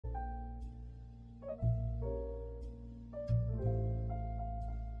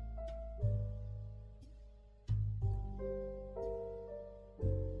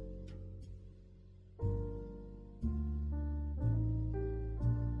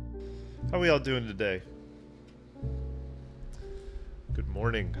How are we all doing today? Good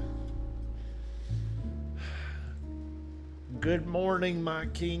morning. Good morning, my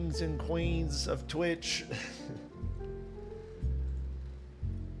kings and queens of Twitch.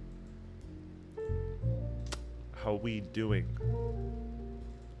 How we doing?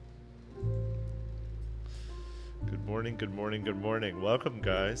 Good morning, good morning, good morning. Welcome,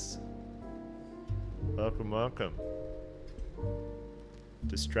 guys. Welcome, welcome.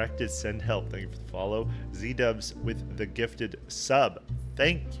 Distracted, send help. Thank you for the follow. Z-Dubs with the gifted sub.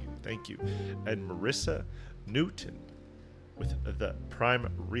 Thank you, thank you. And Marissa Newton with the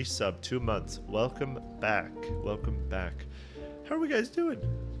prime resub, 2 months. Welcome back. Welcome back. How are we guys doing?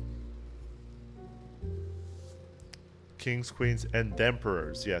 Kings, queens, and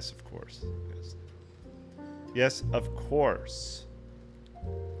emperors. Yes, of course. Yes, yes, of course.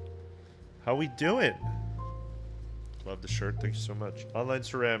 How we doing? Love the shirt. Thank you so much. Online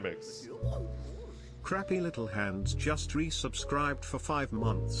ceramics. Crappy Little Hands just resubscribed for 5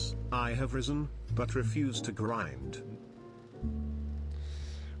 months. I have risen, but refuse to grind.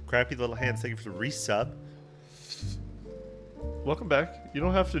 Crappy Little Hands, thank you for the resub. Welcome back. You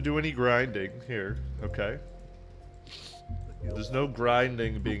don't have to do any grinding here, okay? There's no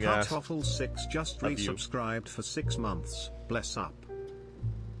grinding being asked. Kartoffel6 just resubscribed for 6 months. Bless up.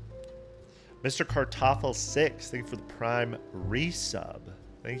 Mr. Kartoffel6, thank you for the prime resub.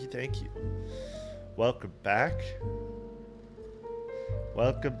 Thank you, thank you. Welcome back.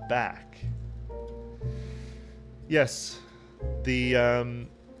 Welcome back. Yes, the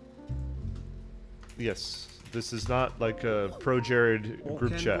yes, this is not like a Pro Jared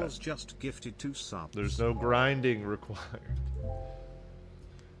group chat. Was just gifted 2 subs. There's no grinding required.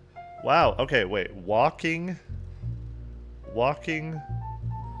 Wow. Okay, wait. Walking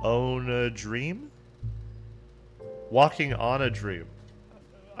on a dream? Walking on a dream.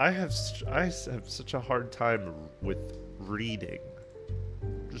 I have such a hard time with reading.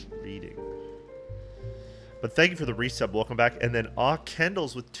 Just reading. But thank you for the resub. Welcome back. And then Aw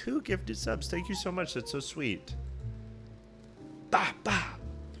Kendalls with 2 gifted subs. Thank you so much. That's so sweet. Bah, bah.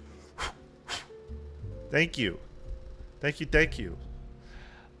 Thank you. Thank you, thank you.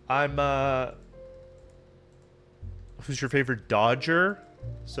 I'm, who's your favorite Dodger?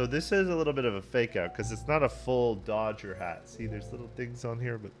 So this is a little bit of a fake out because it's not a full Dodger hat. See, there's little things on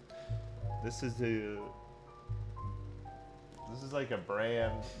here, but this is like a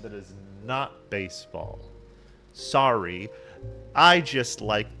brand that is not baseball. Sorry, I just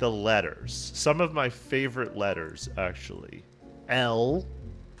like the letters. Some of my favorite letters, actually. L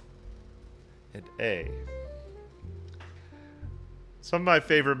and A. Some of my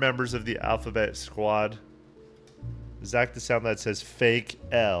favorite members of the alphabet squad. Zach the Sound Lad says fake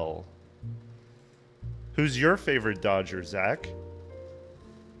L. Who's your favorite Dodger, Zach?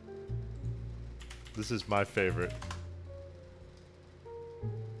 This is my favorite.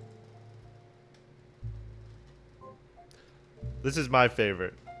 This is my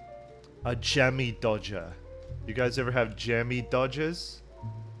favorite. A jammy Dodger. You guys ever have jammy Dodgers?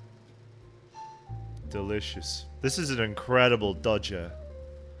 Delicious. This is an incredible Dodger.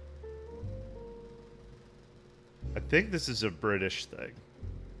 I think this is a British thing.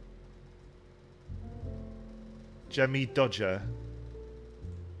 Jammy Dodger.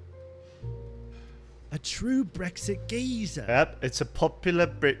 A true Brexit geezer. Yep, it's a popular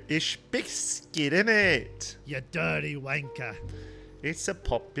British biscuit, isn't it? You dirty wanker. It's a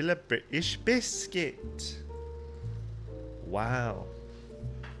popular British biscuit. Wow.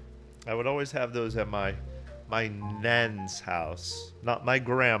 I would always have those at my nan's house. Not my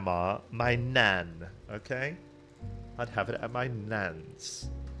grandma, my nan, okay? I'd have it at my nan's.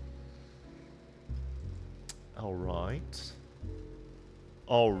 Alright.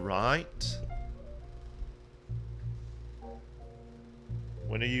 Alright.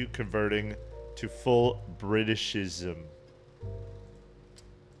 When are you converting to full Britishism?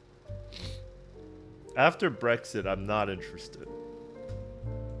 After Brexit, I'm not interested.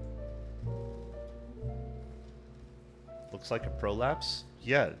 Looks like a prolapse?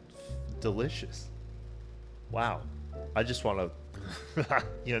 Yeah, delicious. Wow. I just want to,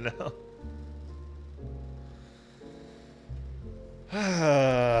 you know.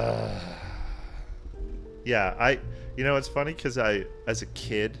 Yeah, you know, it's funny because as a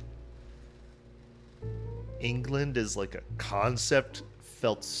kid, England is like a concept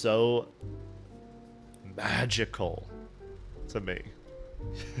felt so magical to me.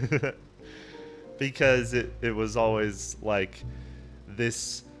 Because it was always like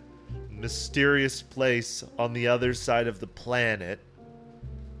this mysterious place on the other side of the planet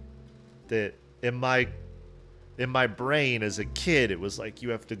that in my in my brain as a kid, it was like you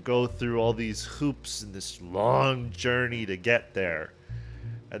have to go through all these hoops and this long journey to get there.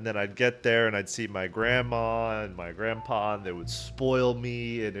 And then I'd get there and I'd see my grandma and my grandpa, and they would spoil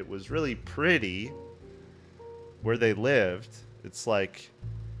me, and it was really pretty where they lived. It's like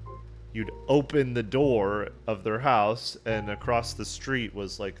you'd open the door of their house, and across the street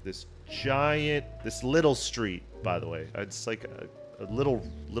was like this giant, this little street, by the way. It's like a little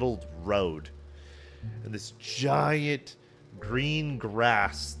road. And this giant green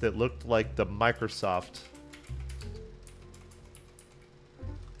grass that looked like the Microsoft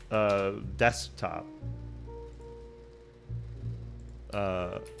desktop.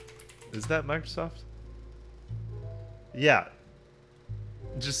 Is that Microsoft? Yeah.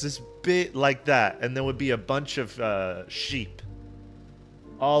 Just this bit like that, and there would be a bunch of sheep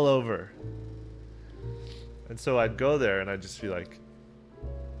all over. And so I'd go there and I'd just be like,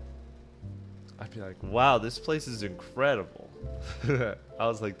 wow, this place is incredible. I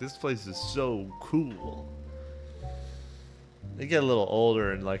was like, this place is so cool. They get a little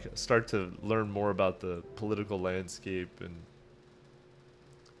older and like start to learn more about the political landscape, and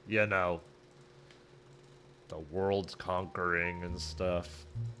you know, the world's conquering and stuff.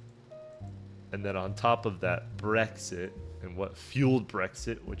 And then on top of that, Brexit, and what fueled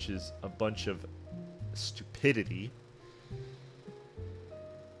Brexit, which is a bunch of stupidity.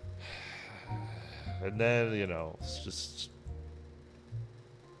 And then, you know, it's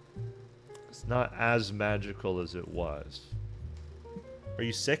not as magical as it was. Are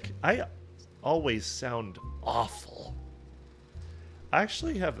you sick? I always sound awful. I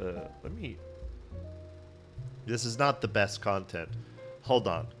actually have this is not the best content. Hold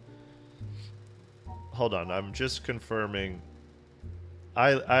on, I'm just confirming.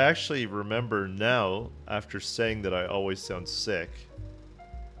 I actually remember now, after saying that I always sound sick,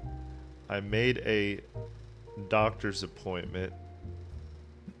 I made a doctor's appointment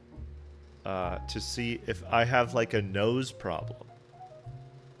to see if I have like a nose problem.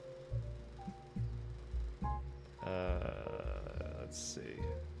 Let's see.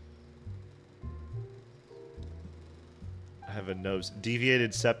 I have a nose.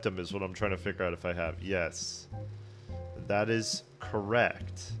 Deviated septum is what I'm trying to figure out if I have. Yes. That is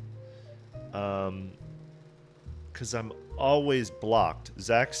correct. Because I'm always blocked.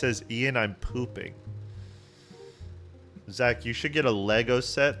 Zach says, Ian, I'm pooping. Zach, you should get a Lego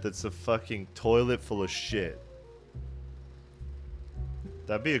set that's a fucking toilet full of shit.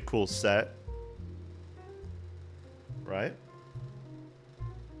 That'd be a cool set. Right?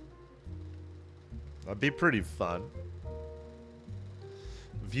 That'd be pretty fun.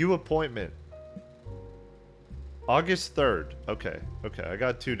 View appointment. August 3rd. Okay, I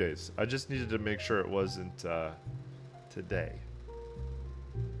got 2 days. I just needed to make sure it wasn't today.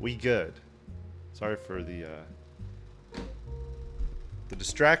 We good. Sorry for the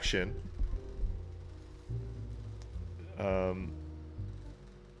distraction. Let's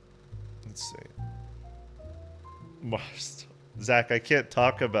see. Zach, I can't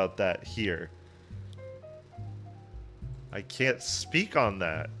talk about that here. I can't speak on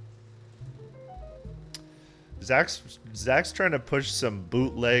that. Zach's trying to push some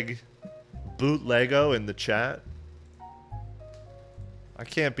bootleg Lego in the chat. I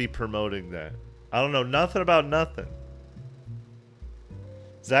can't be promoting that. I don't know nothing about nothing.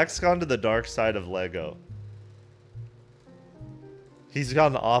 Zach's gone to the dark side of Lego. He's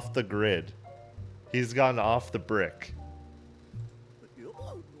gone off the grid. He's gone off the brick.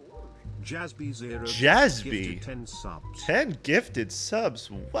 Jazzby0 Jazzby? 10 subs. 10 gifted subs?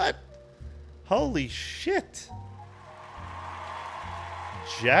 What? Holy shit.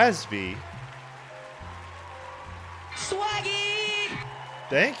 Jazzby. Swaggy!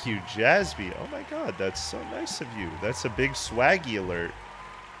 Thank you, Jazzby. Oh my god, that's so nice of you. That's a big swaggy alert.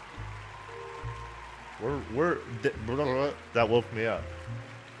 That woke me up.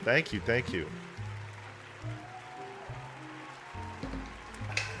 Thank you, thank you.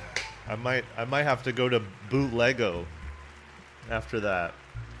 I might have to go to Boot Lego after that.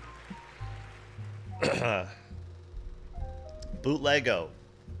 Boot Lego.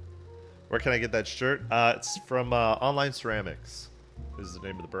 Where can I get that shirt? It's from Online Ceramics. This is the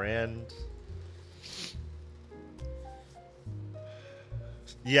name of the brand.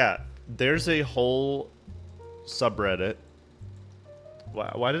 Yeah, there's a whole subreddit.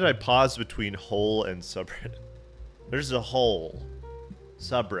 Why did I pause between whole and subreddit? There's a whole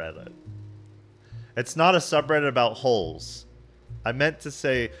subreddit. It's not a subreddit about holes. I meant to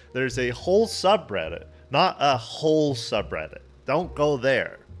say there's a whole subreddit, not a whole subreddit. Don't go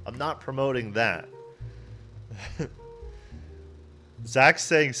there. I'm not promoting that. Zach's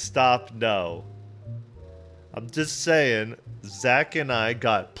saying stop, no. I'm just saying, Zach and I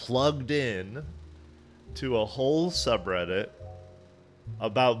got plugged in to a whole subreddit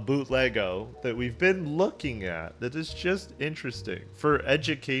about Bootlego that we've been looking at that is just interesting for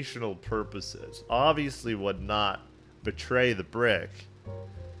educational purposes. Obviously would not betray the brick.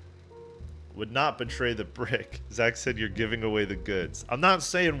 Would not betray the brick. Zach said you're giving away the goods. I'm not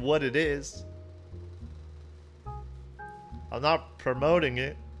saying what it is. I'm not promoting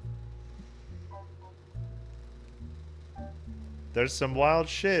it. There's some wild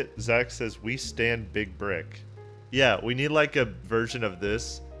shit. Zach says, we stand big brick. Yeah, we need like a version of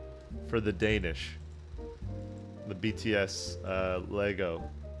this for the Danish. The BTS Lego.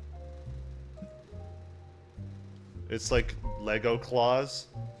 It's like Lego claws.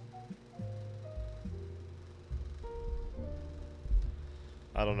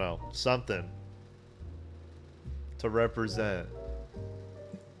 I don't know. Something. To represent.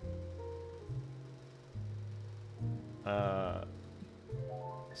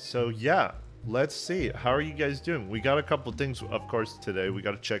 So yeah, let's see. How are you guys doing? We got a couple things, of course, today. We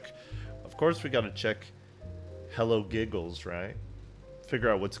got to check. Of course, we got to check HelloGiggles, right? Figure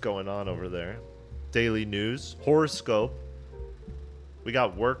out what's going on over there. Daily news, horoscope. We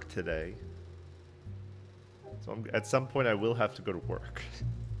got work today. So at some point, I will have to go to work.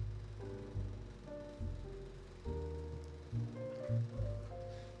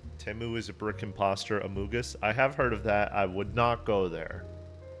 Temu is a brick imposter, Amogus. I have heard of that. I would not go there.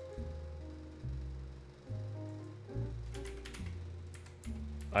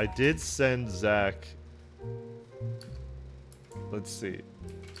 I did send Zach. Let's see.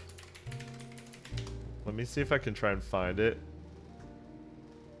 Let me see if I can try and find it.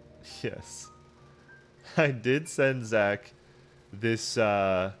 Yes. I did send Zach this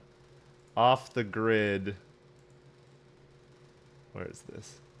off the grid. Where is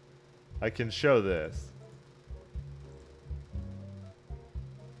this? I can show this.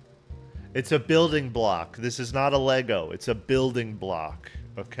 It's a building block. This is not a Lego. It's a building block.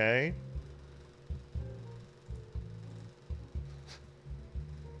 Okay?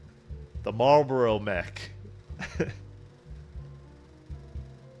 The Marlboro mech.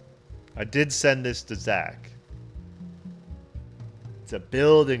 I did send this to Zach. It's a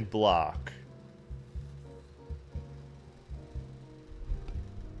building block.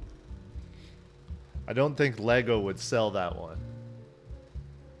 I don't think Lego would sell that one.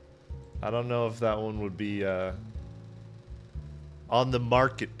 I don't know if that one would be on the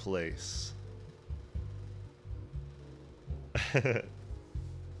marketplace. The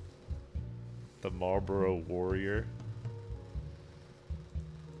Marlboro Warrior.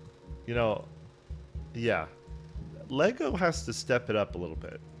 You know, yeah. Lego has to step it up a little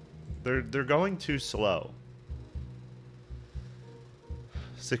bit. They're going too slow.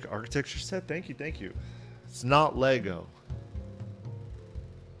 Sick architecture set. Thank you, thank you. It's not Lego.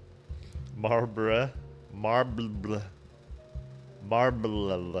 Marlboro.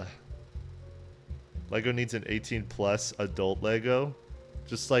 Lego needs an 18 plus adult Lego.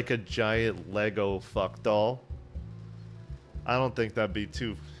 Just like a giant Lego fuck doll. I don't think that'd be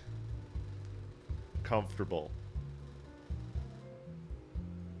too comfortable.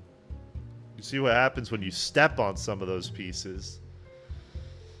 You see what happens when you step on some of those pieces.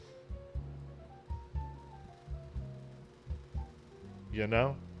 You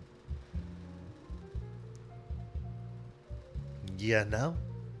know? You know?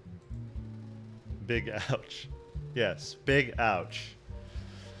 Big ouch. Yes, big ouch.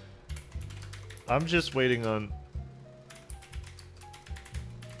 I'm just waiting on...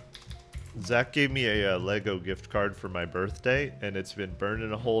 Zach gave me a Lego gift card for my birthday, and it's been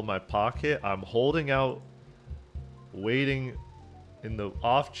burning a hole in my pocket. I'm holding out, waiting in the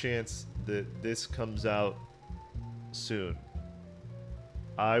off chance that this comes out soon.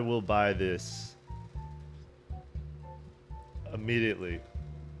 I will buy this immediately.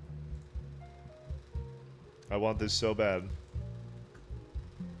 I want this so bad.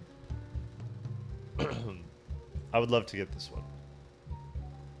 I would love to get this one.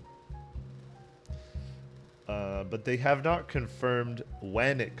 But they have not confirmed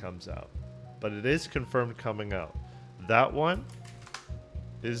when it comes out. But it is confirmed coming out. That one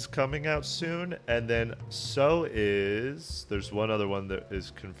is coming out soon. And then so is... There's one other one that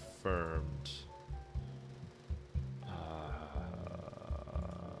is confirmed.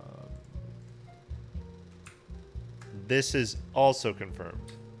 This is also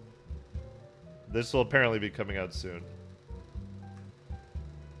confirmed. This will apparently be coming out soon.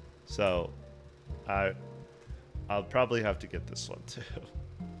 So, I'll probably have to get this one too.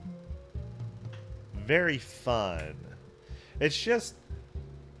 Very fun. It's just,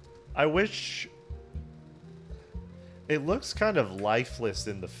 I wish it looks kind of lifeless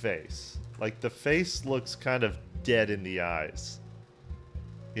in the face. Like, the face looks kind of dead in the eyes.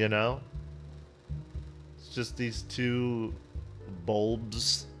 You know? It's just these two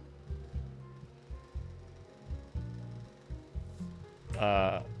bulbs.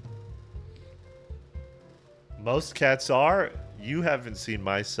 Most cats are. You haven't seen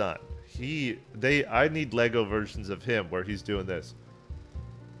my son. I need Lego versions of him where he's doing this.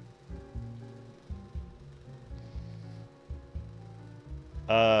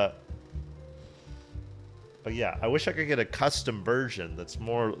 But yeah, I wish I could get a custom version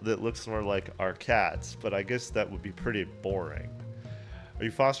that looks more like our cats, but I guess that would be pretty boring. Are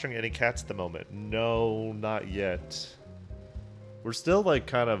you fostering any cats at the moment? No, not yet. We're still like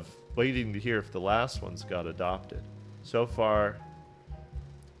kind of waiting to hear if the last ones got adopted. So far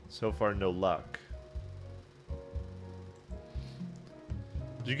no luck.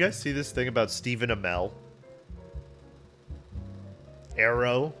 Did you guys see this thing about Stephen Amell?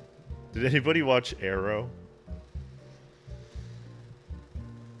 Arrow? Did anybody watch Arrow?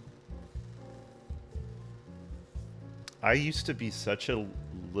 I used to be such a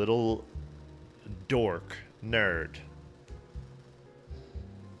little dork nerd.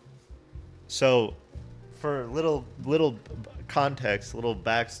 So, for little context, little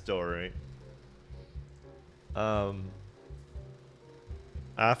backstory.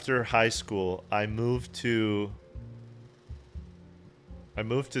 After high school, I moved to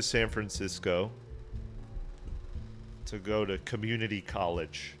San Francisco to go to community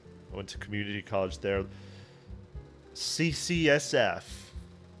college. I went to community college there. CCSF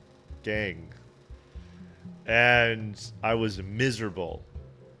gang. And I was miserable.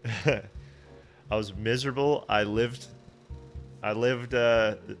 I was miserable. I moved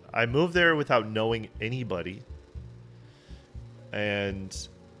there without knowing anybody. And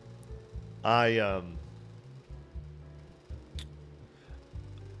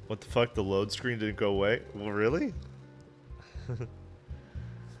what the fuck? The load screen didn't go away? Well, really?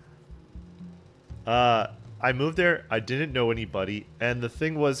 I moved there. I didn't know anybody. And the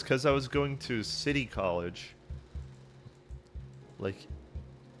thing was, because I was going to city college, like,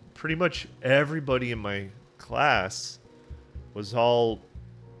 pretty much everybody in my class was all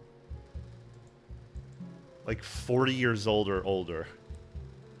like 40 years old or older.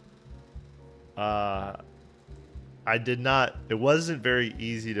 It wasn't very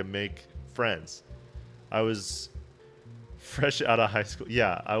easy to make friends. I was fresh out of high school.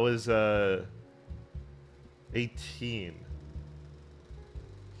 Yeah, I was 18.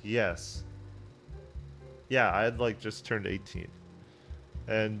 Yes. Yeah, I had like just turned 18.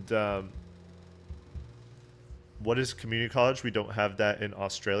 And what is community college? We don't have that in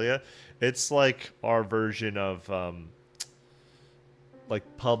Australia. It's like our version of like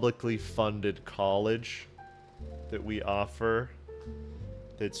publicly funded college that we offer.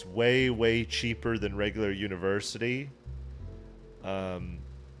 It's way, way cheaper than regular university.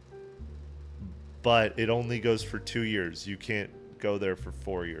 But it only goes for 2 years. You can't go there for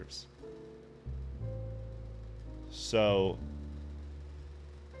 4 years. So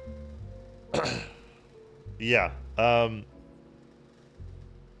yeah,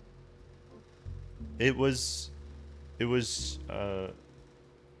 it was can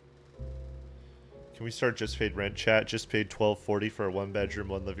we start just paid rent chat? Just paid $12.40 for a 1-bedroom,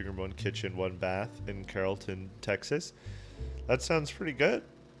 1 living room, 1 kitchen, 1 bath in Carrollton, Texas. That sounds pretty good.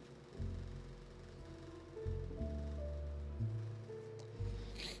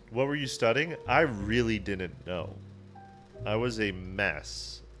 What were you studying? I really didn't know. I was a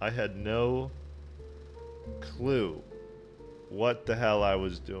mess. I had no clue what the hell I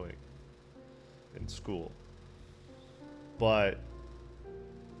was doing in school. But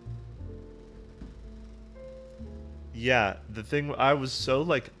yeah, the thing, I was so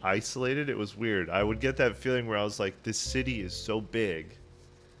like isolated, it was weird. I would get that feeling where I was like, this city is so big.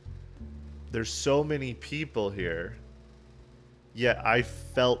 There's so many people here. Yet I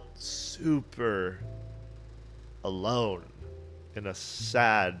felt super alone and a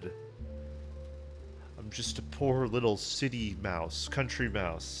sad. I'm just a poor little city mouse, country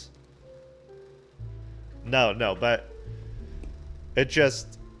mouse. No, but it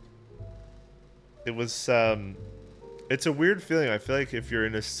was, it's a weird feeling. I feel like if you're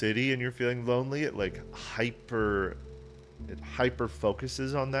in a city and you're feeling lonely, it like hyper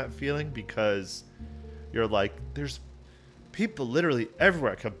focuses on that feeling, because you're like, there's people literally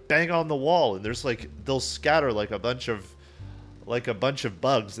everywhere. I can bang on the wall and there's like, they'll scatter like a bunch of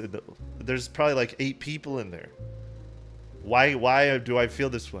bugs. There's probably like 8 people in there. Why do I feel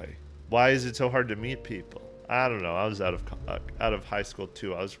this way? Why is it so hard to meet people? I don't know. I was out of high school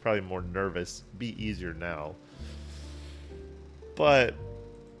too. I was probably more nervous. Be easier now. But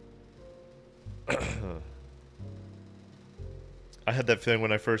I had that feeling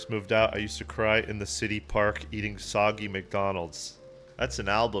when I first moved out. I used to cry in the city park eating soggy McDonald's. That's an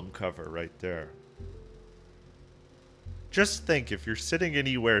album cover right there. Just think, if you're sitting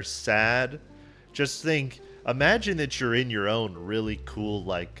anywhere sad, just think, imagine that you're in your own really cool,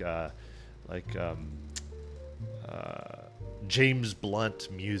 James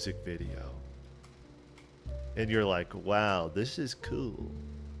Blunt music video. And you're like, wow, this is cool.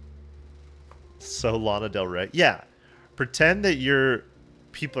 So Lana Del Rey. Yeah. Pretend that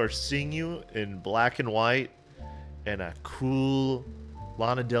people are seeing you in black and white and a cool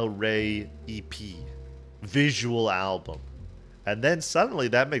Lana Del Rey EP. Visual album. And then suddenly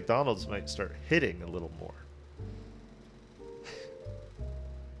that McDonald's might start hitting a little more.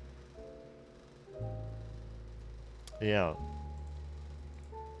 Yeah.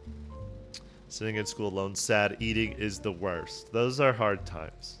 Sitting in school alone, sad, eating is the worst. Those are hard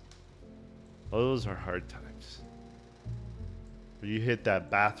times. Those are hard times. You hit that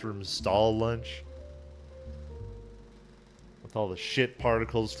bathroom stall lunch with all the shit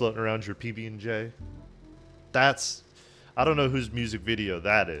particles floating around your PB&J. That's... I don't know whose music video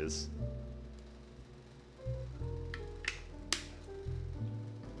that is.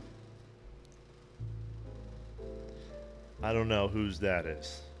 I don't know whose that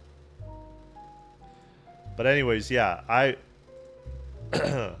is. But anyways, yeah, I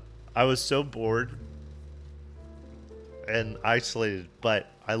was so bored and isolated,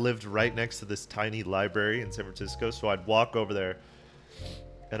 but I lived right next to this tiny library in San Francisco, so I'd walk over there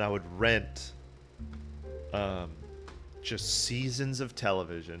and I would rent just seasons of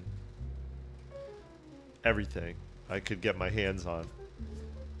television, everything I could get my hands on,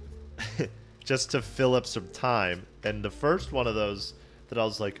 just to fill up some time. And the first one of those that I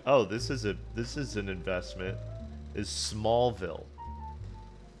was like, oh, this is an investment, is Smallville.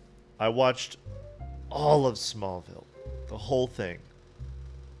 I watched all of Smallville, the whole thing.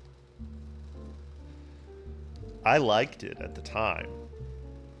 I liked it at the time.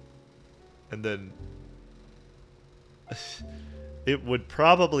 And then it would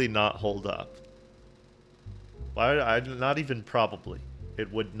probably not hold up. Not even probably.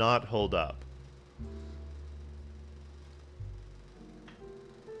 It would not hold up.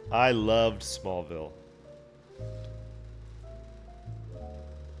 I loved Smallville.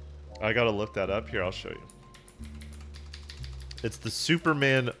 I gotta look that up. Here, I'll show you. It's the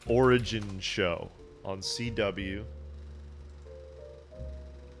Superman origin show on CW.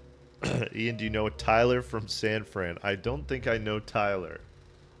 Ian, do you know Tyler from San Fran? I don't think I know Tyler.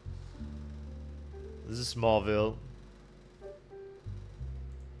 This is Smallville.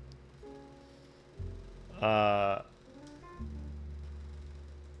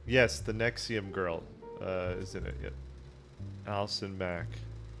 Yes, the Nexium girl is in it. Yep. Allison Mack.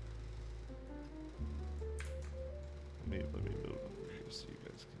 Let me move over here so you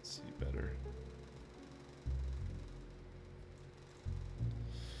guys can see better.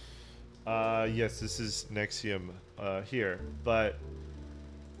 Yes, this is Nexium here, but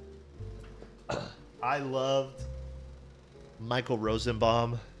I loved Michael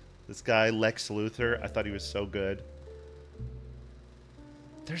Rosenbaum. This guy, Lex Luthor, I thought he was so good.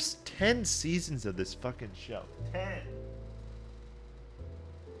 There's 10 seasons of this fucking show. 10!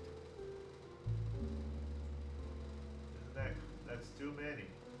 That's too many.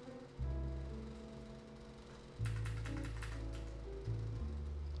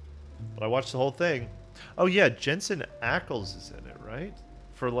 But I watched the whole thing. Oh yeah, Jensen Ackles is in it, right?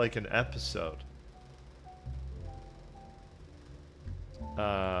 For like an episode.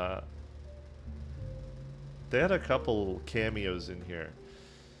 They had a couple cameos in here.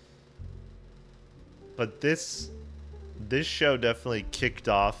 But this show definitely kicked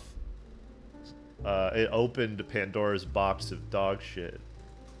off. It opened Pandora's box of dog shit.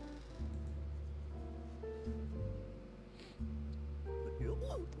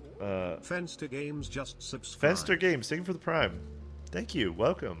 Fenster Games just subscribed. Fenster Games, thank you for the Prime. Thank you,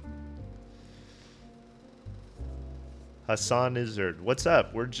 welcome. Hassan Izzard, what's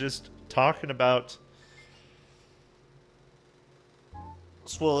up? We're just talking about...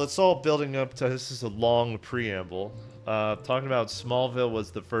 Well, it's all building up to... This is a long preamble. Talking about Smallville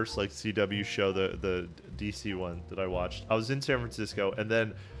was the first like CW show, the DC one that I watched. I was in San Francisco, and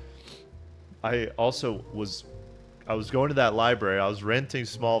then I also was going to that library. I was renting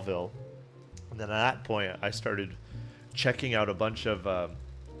Smallville, and then at that point, I started checking out a bunch of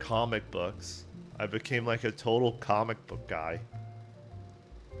comic books. I became like a total comic book guy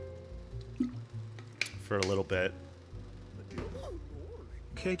for a little bit.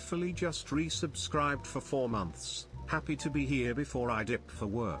 Katefully just resubscribed for 4 months. Happy to be here before I dip for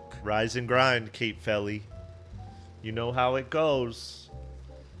work. Rise and grind, Kate Felly. You know how it goes.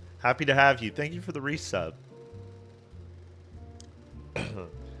 Happy to have you. Thank you for the resub. I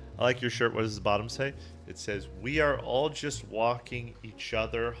like your shirt. What does the bottom say? It says, "We are all just walking each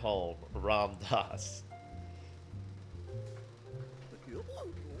other home." Ram Dass.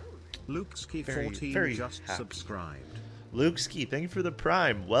 Lukeski14 just happy. subscribed. Lukeski, thank you for the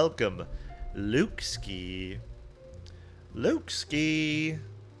prime. Welcome, Lukeski. Lukeski.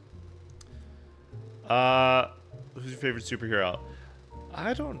 Who's your favorite superhero?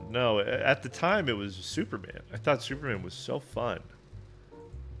 I don't know. At the time, it was Superman. I thought Superman was so fun.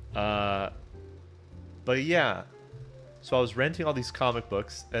 But yeah. So I was renting all these comic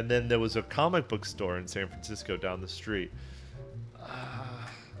books, and then there was a comic book store in San Francisco down the street. I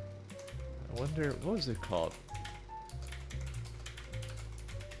wonder, what was it called?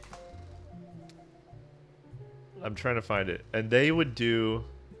 I'm trying to find it. And they would do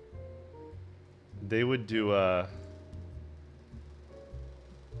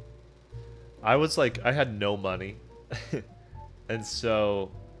I was like, I had no money. And so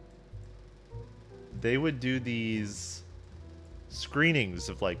they would do these screenings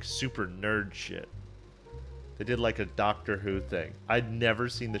of like super nerd shit. They did like a Doctor Who thing. I'd never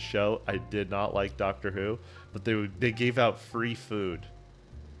seen the show. I did not like Doctor Who, but they gave out free food,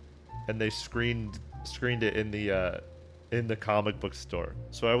 and they screened it in the comic book store.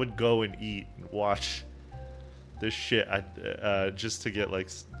 So I would go and eat and watch this shit just to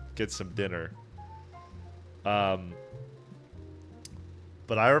get some dinner. But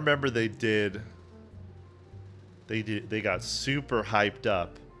I remember they got super hyped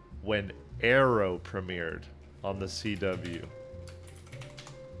up when Arrow premiered on the CW,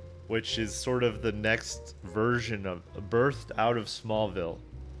 which is sort of the next version of birthed out of Smallville.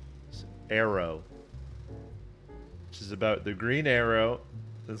 It's Arrow, which is about the Green Arrow.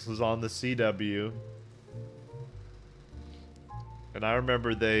 This was on the CW, and I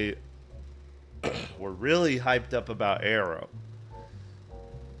remember they were really hyped up about Arrow.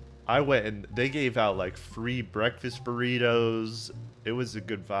 I went and they gave out like free breakfast burritos. It was a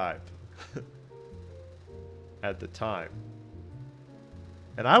good vibe. At the time.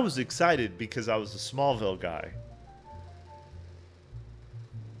 And I was excited because I was a Smallville guy.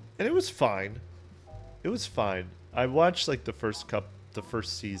 And it was fine. It was fine. I watched like the first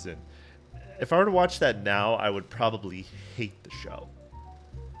season. If I were to watch that now, I would probably hate the show.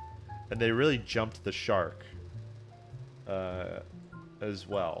 And they really jumped the shark as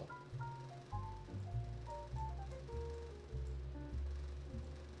well.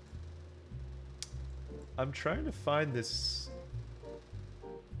 I'm trying to find this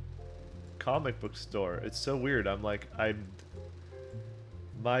comic book store. It's so weird.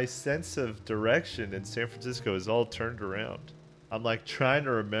 My sense of direction in San Francisco is all turned around. I'm like trying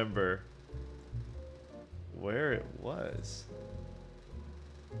to remember where it was.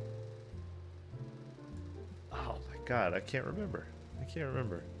 Oh my god, I can't remember.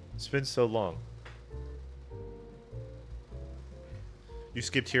 It's been so long. You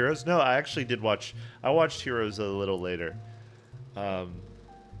skipped Heroes? No, I actually did watch. I watched Heroes a little later. But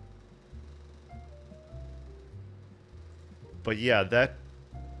yeah, that.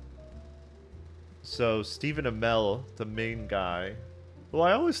 So Stephen Amell, the main guy, who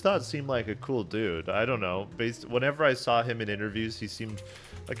I always thought seemed like a cool dude. I don't know. Whenever I saw him in interviews, he seemed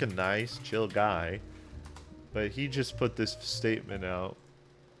like a nice, chill guy. But he just put this statement out.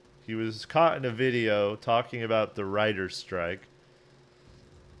 He was caught in a video talking about the writer's strike.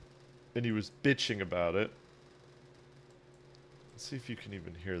 And he was bitching about it. Let's see if you can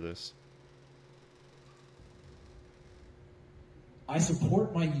even hear this. I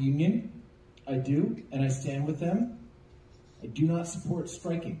support my union. I do, and I stand with them. I do not support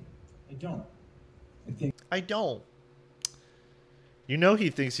striking. I don't. I don't. You know he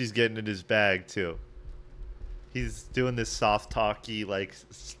thinks he's getting in his bag, too. He's doing this soft talky, like,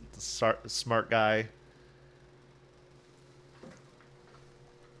 smart guy.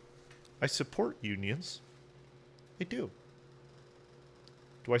 I support unions. I do.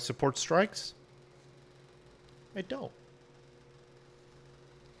 Do I support strikes? I don't.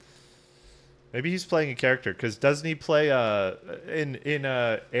 Maybe he's playing a character, because doesn't he play in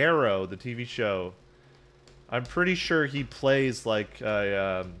Arrow, the TV show? I'm pretty sure he plays like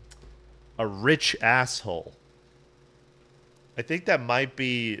a rich asshole. I think that might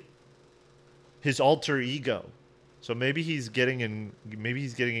be his alter ego. So maybe he's getting in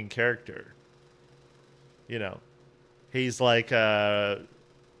character. You know. He's like yeah,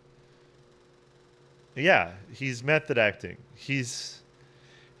 he's method acting.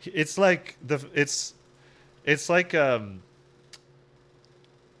 It's like It's like oh,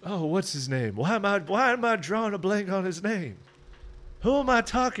 what's his name? Why am I drawing a blank on his name? Who am I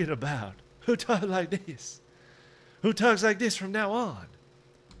talking about? Who talks like this? Who talks like this from now on?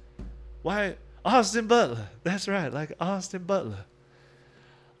 Why, Austin Butler. That's right, like Austin Butler.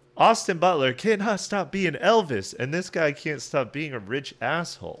 Austin Butler cannot stop being Elvis, and this guy can't stop being a rich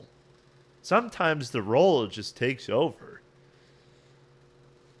asshole. Sometimes the role just takes over.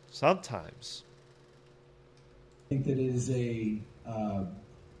 Sometimes. I think that is a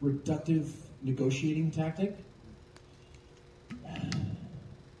reductive negotiating tactic.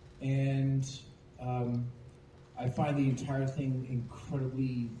 And I find the entire thing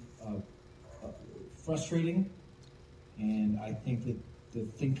incredibly frustrating. And I think that the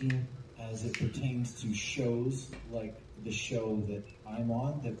thinking as it pertains to shows like the show that I'm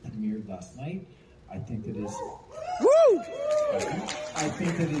on that premiered last night, I think that is... Woo! I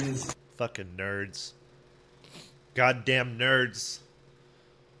think that it is... Fucking nerds. Goddamn nerds.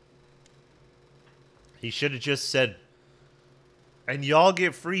 He should have just said, and y'all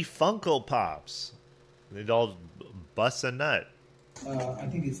get free Funko Pops. They'd all bust a nut. I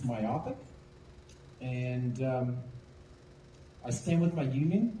think it's myopic. And I stand with my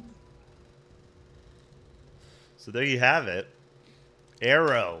union. So there you have it.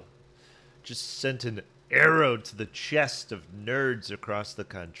 Arrow. Just sent an arrow to the chest of nerds across the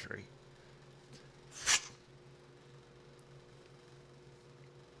country.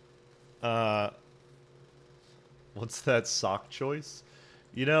 What's that sock choice?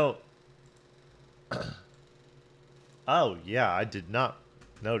 You know... Oh, yeah, I did not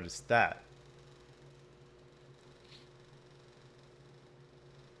notice that.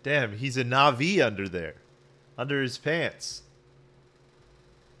 Damn, he's a Na'vi under there. Under his pants.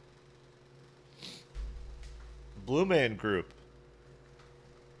 Blue Man Group.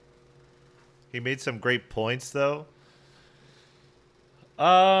 He made some great points, though.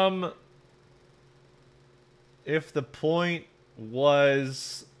 If the point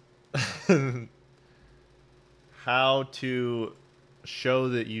was how to show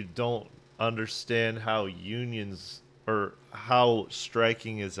that you don't understand how unions or how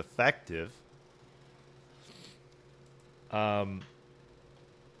striking is effective,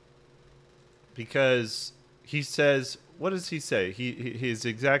 because he says, what does he say? His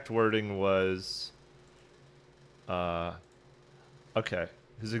exact wording was, okay.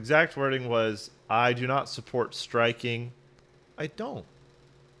 His exact wording was, I do not support striking. I don't.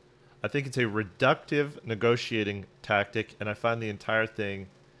 I think it's a reductive negotiating tactic, and I find the entire thing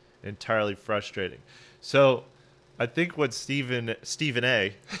entirely frustrating. So, I think what Stephen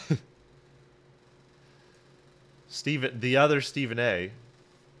A. the other Stephen A.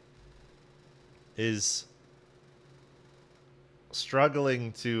 is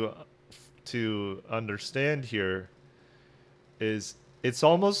struggling to understand here is it's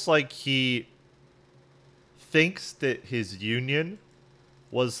almost like he thinks that his union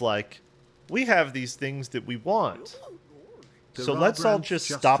was like, we have these things that we want. So let's all just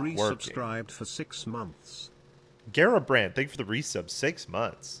stop working. Subscribed for 6 months. Garabrand, thank you for the resub. 6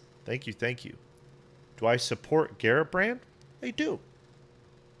 months. Thank you, thank you. Do I support Garabrand? I do.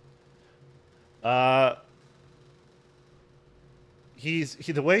 The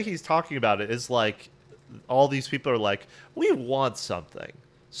way he's talking about it is like all these people are like, we want something,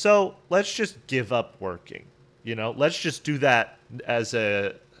 so let's just give up working. You know, let's just do that and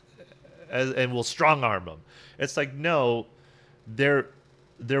we'll strong arm them. It's like, no, there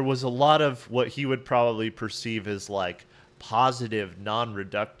was a lot of what he would probably perceive as like positive,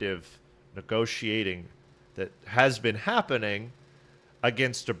 non-reductive negotiating that has been happening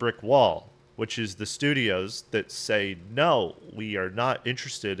against a brick wall, which is the studios that say, no, we are not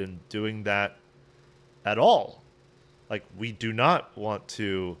interested in doing that at all. Like, we do not want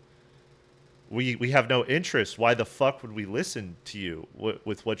to... We have no interest. Why the fuck would we listen to you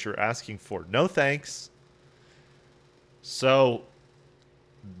with what you're asking for? No thanks. So,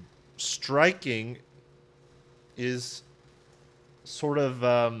 striking is sort of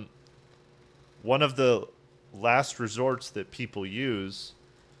one of the last resorts that people use.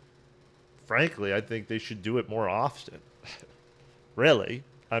 Frankly, I think they should do it more often. Really.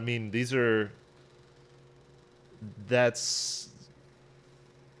 I mean, that's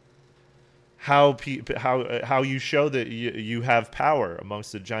how you show that you have power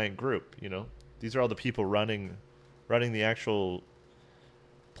amongst a giant group, you know? These are all the people running the actual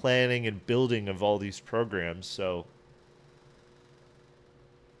planning and building of all these programs, so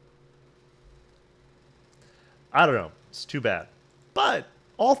I don't know. It's too bad. But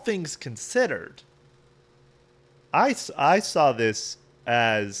all things considered, I saw this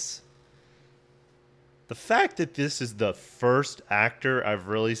as The fact that this is the first actor I've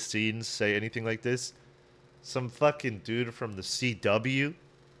really seen say anything like this, some fucking dude from the CW,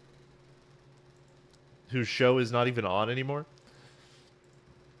 whose show is not even on anymore.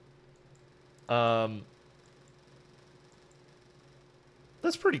 That's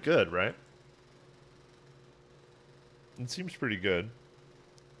pretty good, right? It seems pretty good.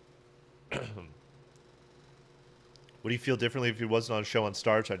 Would he feel differently if he wasn't on a show on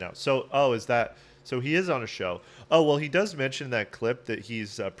Stars right now? So, oh, is that... So he is on a show. Oh, well, he does mention in that clip that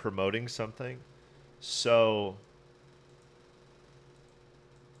he's promoting something. So...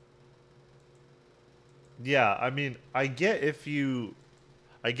 Yeah, I mean, I get if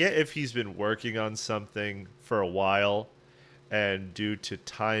he's been working on something for a while and due to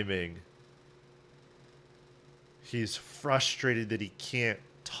timing, he's frustrated that he can't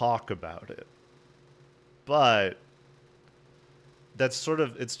talk about it. But that's sort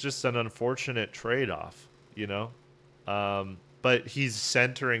of, it's just an unfortunate trade-off, you know? But he's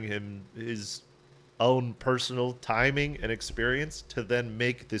centering his own personal timing and experience to then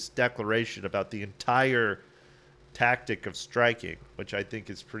make this declaration about the entire tactic of striking, which I think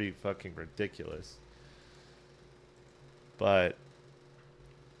is pretty fucking ridiculous. But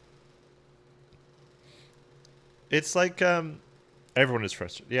it's like everyone is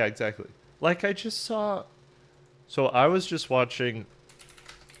frustrated. Yeah, exactly. Like I just saw, so I was just watching,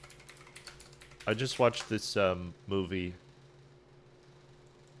 I just watched this movie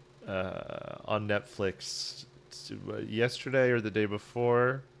on Netflix yesterday or the day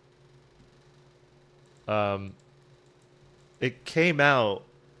before. It came out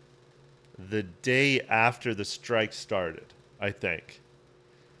the day after the strike started, I think.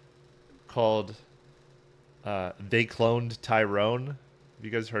 Called They Cloned Tyrone. Have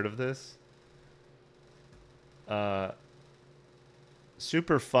you guys heard of this?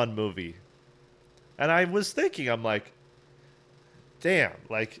 Super fun movie. And I was thinking, I'm like, damn,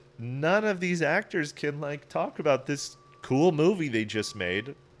 like none of these actors can like talk about this cool movie they just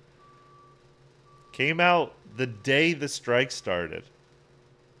made. Came out the day the strike started.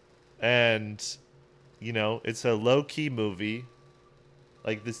 And, you know, it's a low-key movie.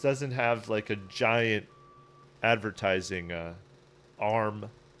 Like, this doesn't have like a giant advertising arm.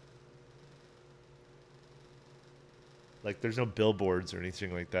 Like, there's no billboards or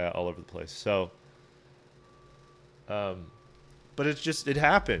anything like that all over the place. So, but it's just, it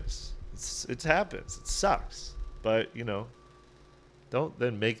happens. It happens. It sucks. But, you know, don't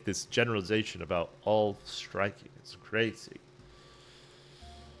then make this generalization about all striking. It's crazy.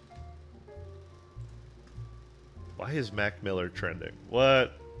 Why is Mac Miller trending?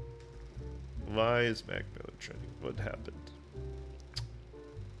 What? Why is Mac Miller trending? What happened?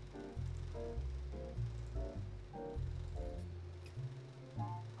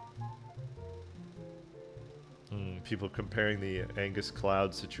 People comparing the Angus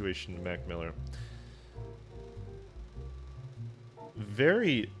Cloud situation to Mac Miller.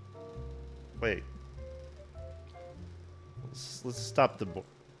 Very... Wait. Let's stop the...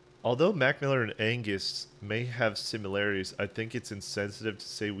 Although Mac Miller and Angus may have similarities, I think it's insensitive to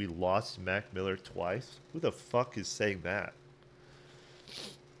say we lost Mac Miller twice. Who the fuck is saying that?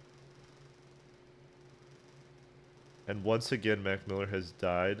 And once again, Mac Miller has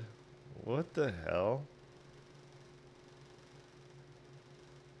died. What the hell?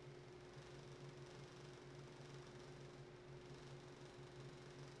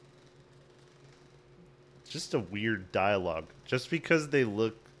 Just a weird dialogue. Just because they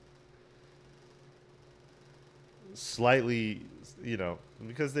look slightly, you know,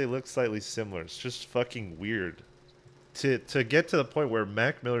 because they look slightly similar. It's just fucking weird. To get to the point where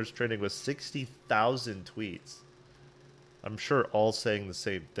Mac Miller's trending with 60,000 tweets. I'm sure all saying the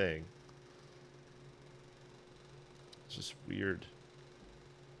same thing. It's just weird.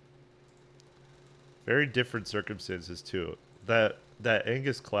 Very different circumstances too. That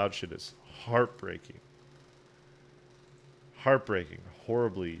Angus Cloud shit is heartbreaking. Heartbreaking,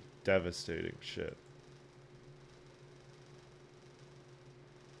 horribly devastating shit.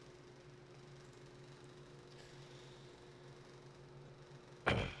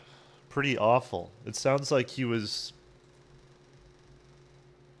 Pretty awful. It sounds like he was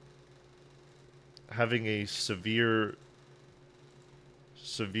having a severe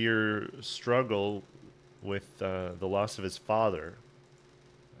struggle with the loss of his father.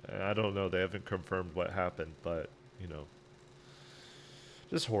 I don't know. They haven't confirmed what happened, but, you know.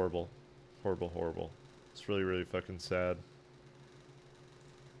 Just horrible. Horrible, horrible. It's really, really fucking sad.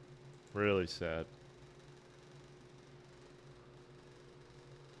 Really sad.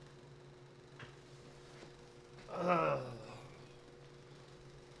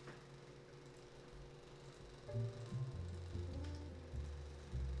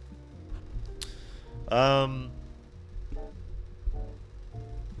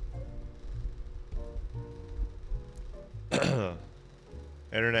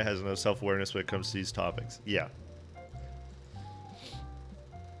 Internet has no self-awareness when it comes to these topics. Yeah.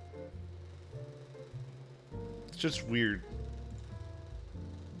 It's just weird.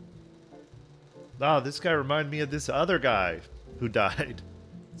 Oh, this guy reminded me of this other guy who died.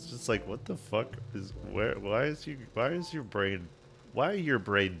 It's just like, what the fuck is why is your brain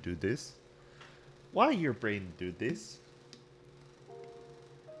do this? Why your brain do this?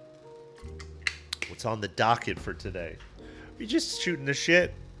 What's on the docket for today? We just shooting the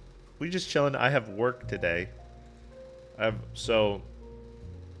shit. We just chilling. I have work today. So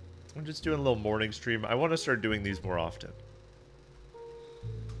I'm just doing a little morning stream. I want to start doing these more often.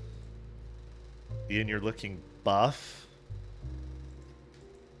 Ian, you're looking buff.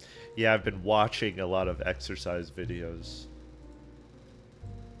 Yeah, I've been watching a lot of exercise videos.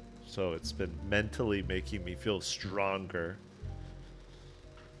 So it's been mentally making me feel stronger.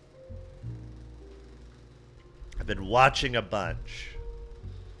 I've been watching a bunch.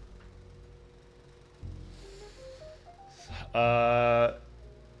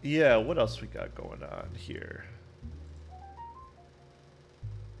 Yeah, what else we got going on here?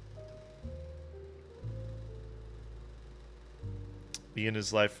 Ian,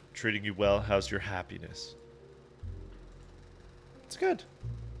 is life treating you well? How's your happiness? It's good.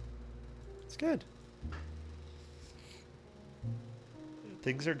 It's good.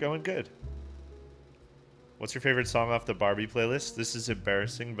 Things are going good. What's your favorite song off the Barbie playlist? This is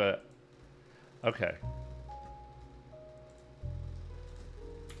embarrassing, but okay.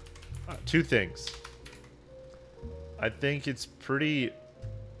 Two things. I think it's pretty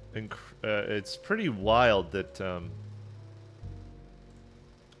wild that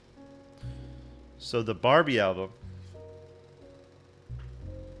so the Barbie album,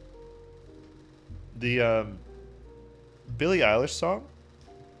 the Billie Eilish song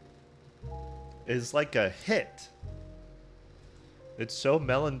is like a hit. It's so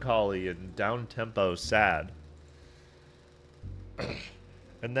melancholy and down-tempo sad.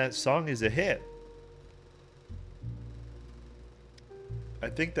 And that song is a hit. I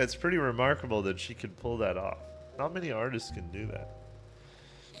think that's pretty remarkable that she could pull that off. Not many artists can do that.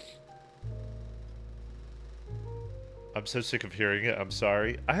 I'm so sick of hearing it. I'm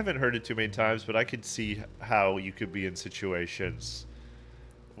sorry. I haven't heard it too many times, but I could see how you could be in situations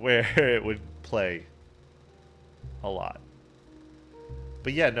where it would play a lot.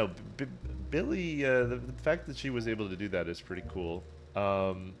 But yeah, no, Billie, the fact that she was able to do that is pretty cool.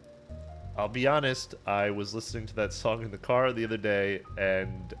 I'll be honest, I was listening to that song in the car the other day,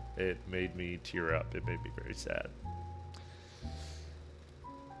 and it made me tear up. It made me very sad.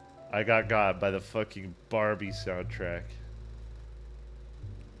 I got by the fucking Barbie soundtrack.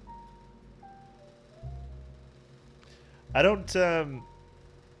 I don't,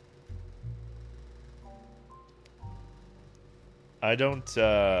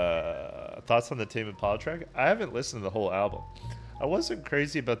 thoughts on the Tame Impala track? I haven't listened to the whole album. I wasn't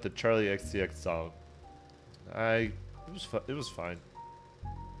crazy about the Charlie XCX song. It was fine.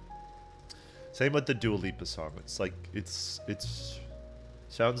 Same with the Dua Lipa song. It's like, it's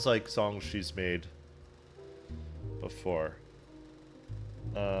sounds like songs she's made before.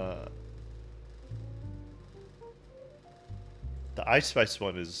 The Ice Spice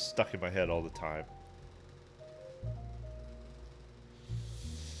one is stuck in my head all the time.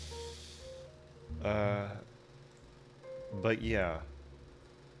 But yeah.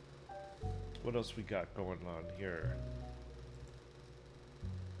 What else we got going on here?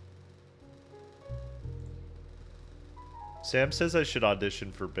 Sam says I should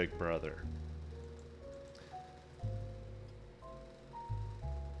audition for Big Brother.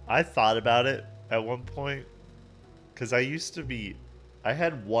 I thought about it at one point, because I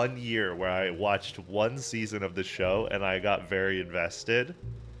had 1 year where I watched one season of the show and I got very invested.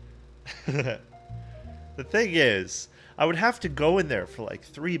 The thing is, I would have to go in there for like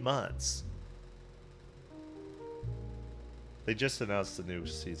 3 months. They just announced the new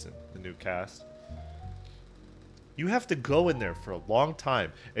season, the new cast. You have to go in there for a long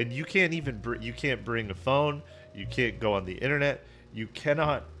time, and you can't even you can't bring a phone. You can't go on the internet. You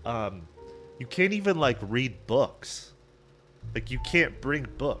cannot. You can't even like read books. Like you can't bring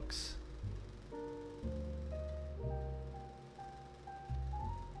books.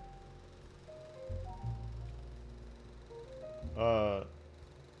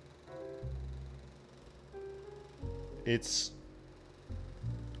 It's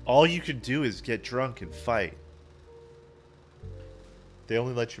all you can do is get drunk and fight. They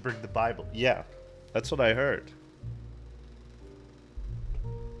only let you bring the Bible. Yeah, that's what I heard.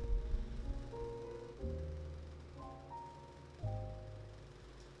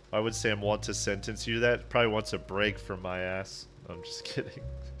 Why would Sam want to sentence you to that? Probably wants a break from my ass. I'm just kidding.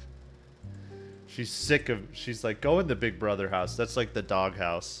 She's sick of... She's like, go in the Big Brother house. That's like the dog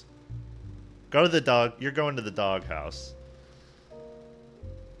house. Go to the dog... You're going to the dog house.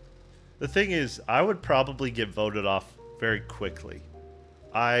 The thing is, I would probably get voted off very quickly.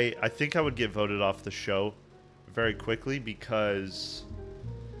 I think I would get voted off the show very quickly because...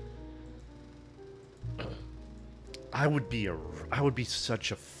 I would be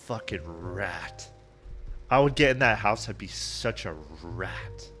such a fucking rat. I would get in that house, I'd be such a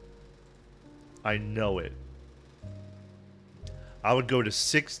rat. I know it. I would go to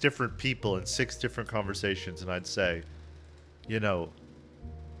 6 different people in 6 different conversations and I'd say, you know,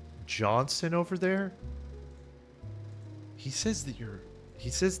 Johnson over there, he says that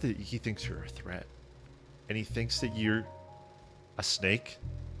he thinks you're a threat. And he thinks that you're a snake.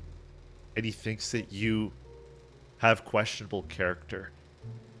 And he thinks that you have questionable character.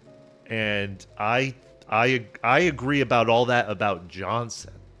 And I agree about all that about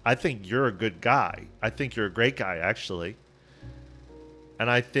Johnson. I think you're a good guy. I think you're a great guy, actually. And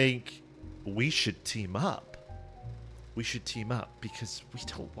I think we should team up. We should team up because we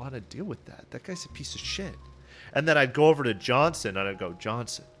don't want to deal with that. That guy's a piece of shit. And then I'd go over to Johnson and I'd go,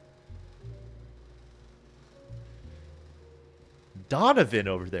 Johnson, Donovan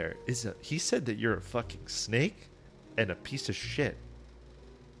over there he said that you're a fucking snake and a piece of shit.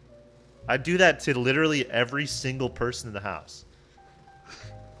 I do that to literally every single person in the house.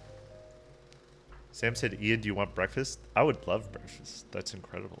 Sam said, Ian, do you want breakfast? I would love breakfast. That's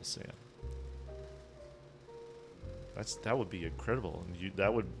incredible, Sam. That would be incredible. And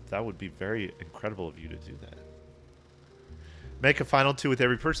that would be very incredible of you to do that. Make a final 2 with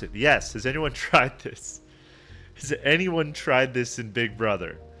every person. Yes. Has anyone tried this? Has anyone tried this in Big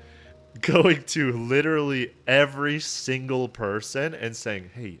Brother? Going to literally every single person and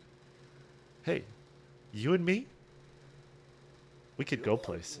saying, hey, you and me, we could go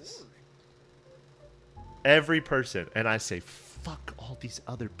places. Every person. And I say, fuck all these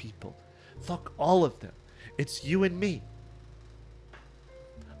other people. Fuck all of them. It's you and me.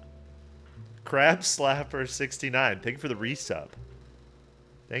 Crab Slapper 69. Thank you for the resub.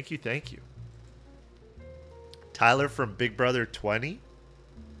 Thank you, thank you. Tyler from Big Brother 20.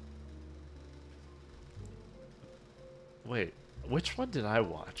 Wait, which one did I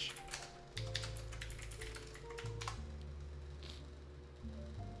watch?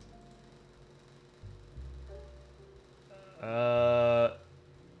 Oh,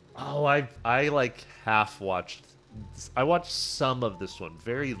 I like half watched. I watched some of this one,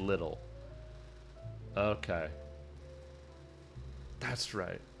 very little. Okay. That's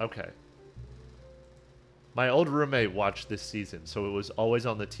right. Okay. My old roommate watched this season, so it was always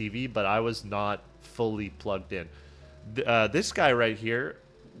on the TV, but I was not fully plugged in. This guy right here,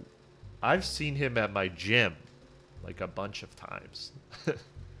 I've seen him at my gym like a bunch of times.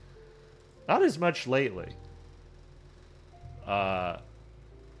 Not as much lately. I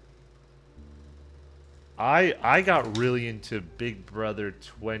got really into Big Brother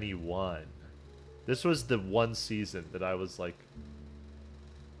 21. This was the one season that I was like,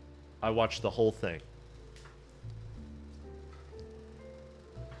 I watched the whole thing.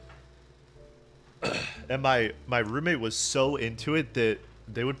 And my roommate was so into it that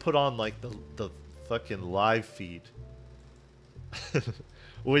they would put on like the fucking live feed.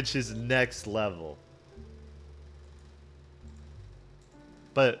 Which is next level.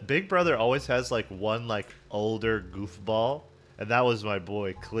 But Big Brother always has like one like older goofball, and that was my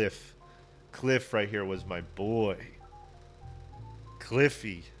boy Cliff. Cliff right here was my boy.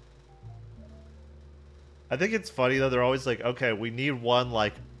 Cliffy. I think it's funny though, they're always like, okay, we need one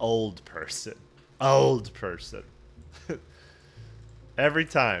like old person. Old person. Every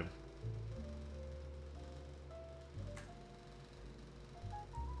time.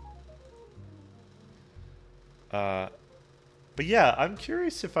 But yeah, I'm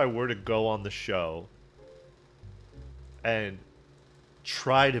curious if I were to go on the show and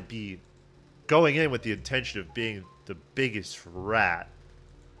try to be going in with the intention of being the biggest rat.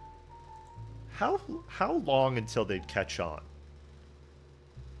 How long until they'd catch on?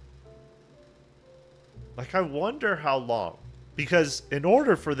 Like, I wonder how long. Because in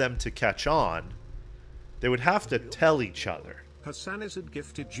order for them to catch on, they would have to tell each other. Hassan had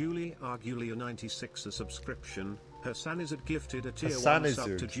gifted Julie Argulia 96 a subscription. Hassan is gifted a tier Hassan 1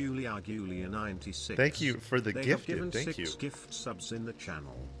 sub to Julie Argulia 96. Thank you for the they gift. Have given Thank 6 you. gift subs in the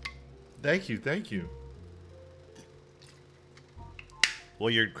channel. Thank you. Thank you.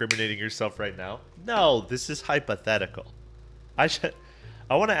 Well, you're incriminating yourself right now? No, this is hypothetical. I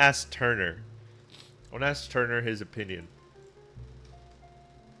want to ask Turner. I want to ask Turner his opinion.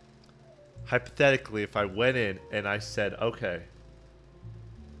 hypothetically, if I went in and I said, okay,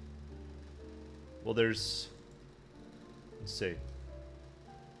 well, let's see.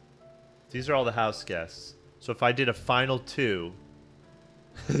 These are all the house guests. So if I did a final 2,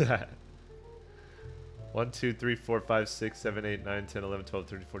 1, 2, 3, 4, 5, 6, 7, 8, 9, 10, 11, 12,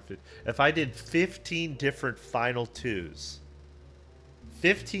 13, 14, 15. If I did 15 different final 2s,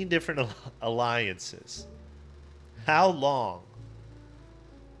 15 different alliances, how long?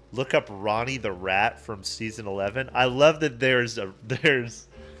 Look up Ronnie the Rat from season 11. I love that there's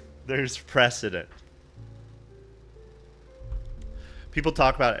precedent. People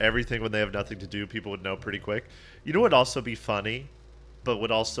talk about everything when they have nothing to do. People would know pretty quick. You know what would also be funny, but would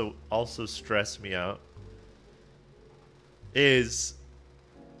also stress me out, is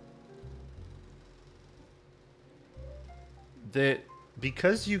that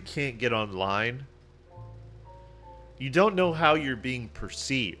because you can't get online, you don't know how you're being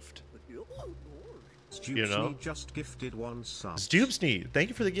perceived. You know? Just gifted 1 sub. Stoopsney, thank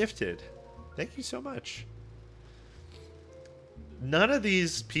you for the gifted. Thank you so much. None of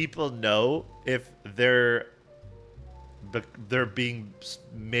these people know if they're being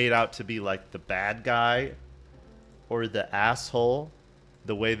made out to be like the bad guy or the asshole,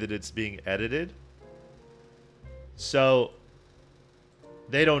 the way that it's being edited. So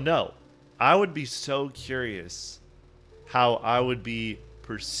they don't know. I would be so curious how I would be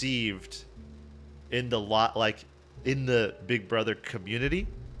perceived in the Big Brother community.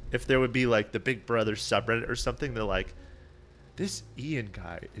 If there would be like the Big Brother subreddit or something, they're like, this Ian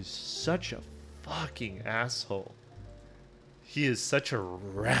guy is such a fucking asshole. He is such a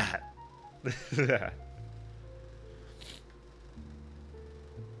rat.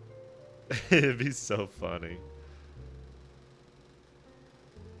 It'd be so funny.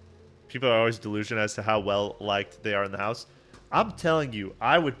 People are always delusional as to how well liked they are in the house. I'm telling you,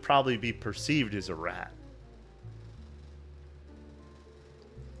 I would probably be perceived as a rat.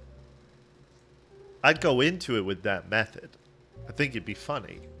 I'd go into it with that method. I think it'd be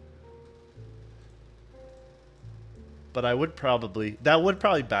funny. But that would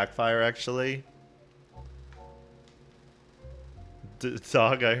probably backfire, actually.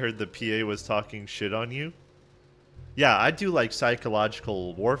 Dog, I heard the PA was talking shit on you. Yeah, I'd do like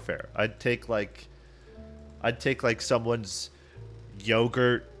psychological warfare. I'd take like someone's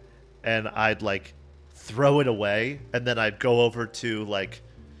yogurt and I'd like throw it away, and then I'd go over to like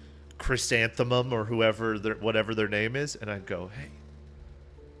Chrysanthemum or whatever their name is, and I'd go, hey,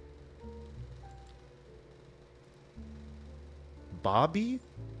 Bobby,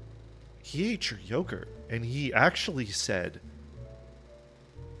 he ate your yogurt, and he actually said,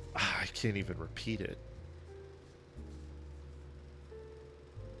 I can't even repeat it.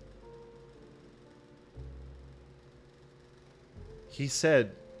 He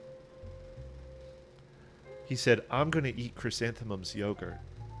said, I'm going to eat Chrysanthemum's yogurt.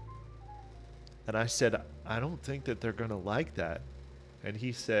 And I said, I don't think that they're going to like that. And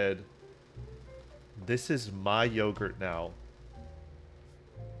he said, this is my yogurt now.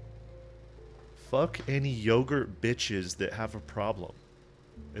 Fuck any yogurt bitches that have a problem,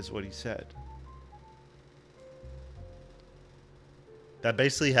 is what he said. That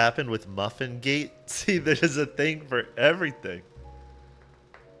basically happened with Muffin Gate. See, there's a thing for everything.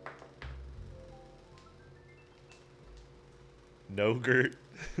 Nogurt.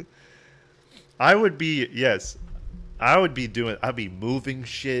 I'd be moving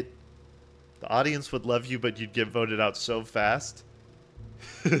shit. The audience would love you, but you'd get voted out so fast.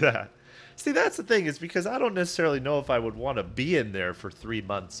 See, that's the thing, is because I don't necessarily know if I would want to be in there for 3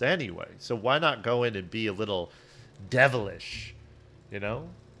 months anyway. So why not go in and be a little devilish, you know?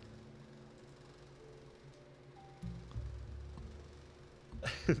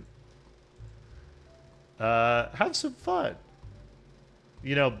 Have some fun.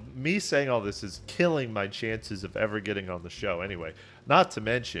 You know, me saying all this is killing my chances of ever getting on the show anyway. Not to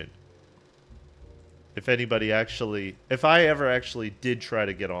mention, if I ever actually did try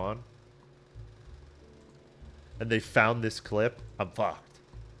to get on, and they found this clip, I'm fucked.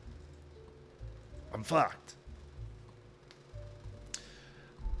 I'm fucked.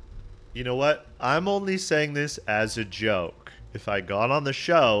 You know what? I'm only saying this as a joke. If I got on the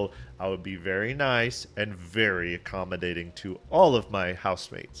show, I would be very nice and very accommodating to all of my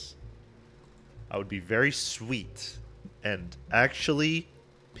housemates. I would be very sweet and actually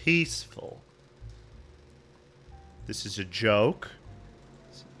peaceful. This is a joke.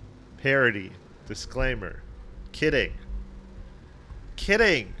 Parody. Disclaimer. Kidding.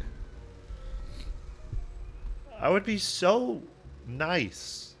 Kidding. I would be so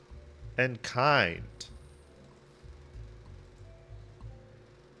nice and kind.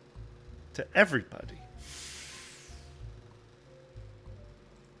 to everybody.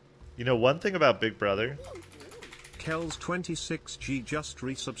 You know one thing about Big Brother? Kels26G just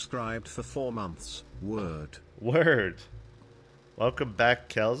resubscribed for 4 months. Word. Word. Welcome back,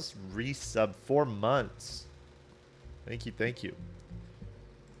 Kels. Resub 4 months. Thank you, thank you.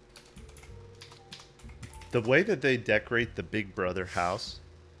 The way that they decorate the Big Brother house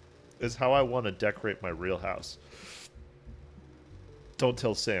is how I want to decorate my real house. Don't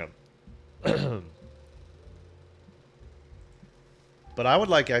tell Sam. But I would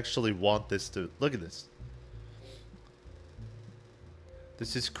like actually want this to... Look at this.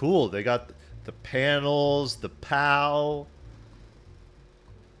 This is cool. They got the panels, the POW,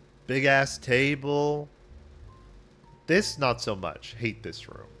 big ass table. This, not so much. Hate this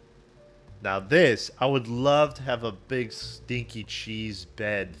room. Now this, I would love to have a big stinky cheese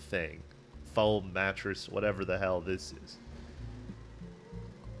bed thing. Foam mattress, whatever the hell this is.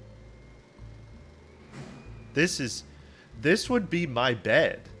 This would be my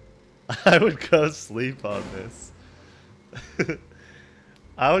bed. I would go sleep on this.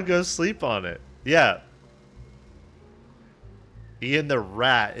 I would go sleep on it. Yeah. Ian the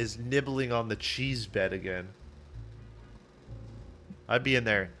rat is nibbling on the cheese bed again. I'd be in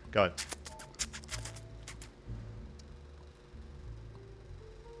there going.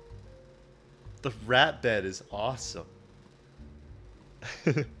 The rat bed is awesome.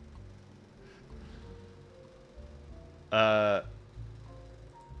 And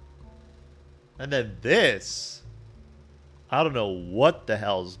then this, I don't know what the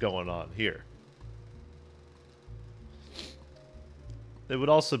hell's going on here. It would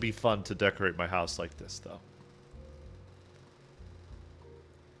also be fun to decorate my house like this, though.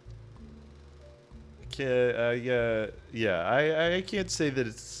 Yeah. I can't say that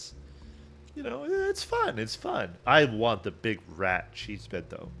it's, you know, it's fun. It's fun. I want the big rat cheese bed,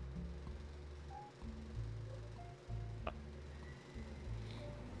 though.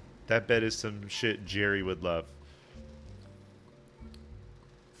 That bed is some shit Jerry would love.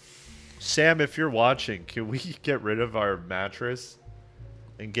 Sam, if you're watching, can we get rid of our mattress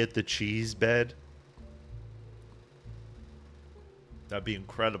and get the cheese bed? That'd be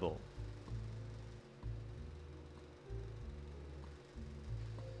incredible.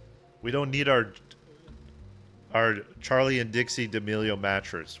 We don't need our Charlie and Dixie D'Amelio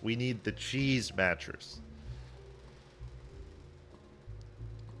mattress. We need the cheese mattress.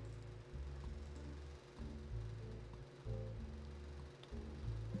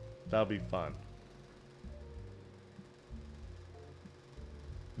 That'll be fun.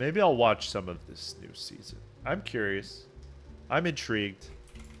 Maybe I'll watch some of this new season. I'm curious. I'm intrigued.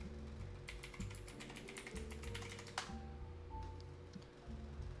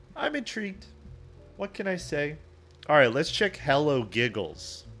 I'm intrigued. What can I say? Alright, let's check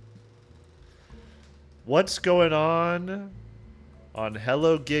HelloGiggles. What's going on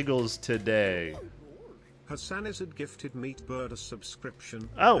HelloGiggles today? Hassanizard gifted Meatbird a subscription.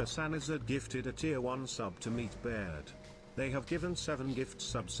 Oh. Hassanizard gifted a tier 1 sub to Meatbird. They have given 7 gift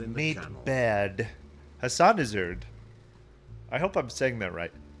subs in the channel. Meatbird. Hassanizard. I hope I'm saying that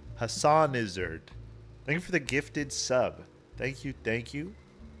right. Hassanizard. Thank you for the gifted sub. Thank you, thank you.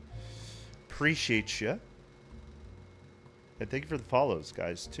 Appreciate you. And thank you for the follows,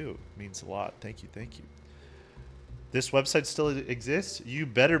 guys, too. It means a lot. Thank you, thank you. This website still exists? You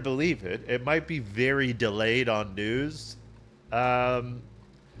better believe it. It might be very delayed on news,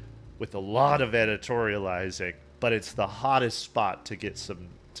 with a lot of editorializing, but it's the hottest spot to get some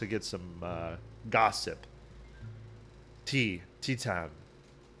gossip. Tea time.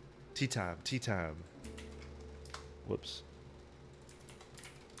 Whoops.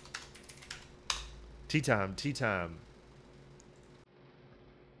 Tea time. Tea time.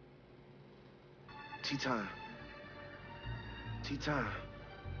 Tea time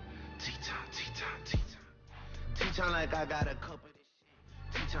like I got a cup of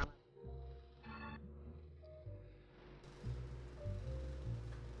this shit. Tea time.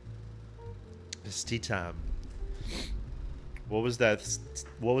 It's tea time. What was that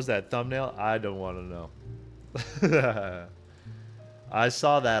thumbnail? I don't want to know. I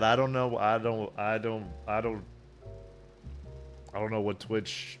saw that. I don't know. I don't know what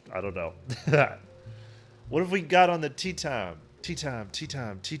Twitch. I don't know. What have we got on the tea time? Tea time.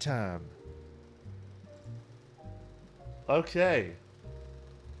 Okay.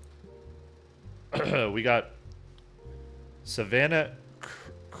 We got Savannah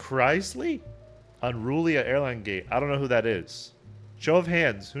Chrysley? Unruly at Airline Gate. I don't know who that is. Show of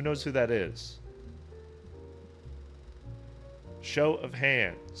hands. Who knows who that is? Show of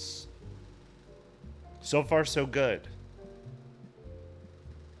hands. So far, so good.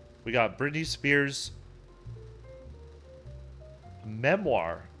 We got Britney Spears'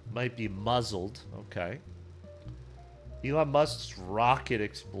 memoir might be muzzled. Okay. Elon Musk's rocket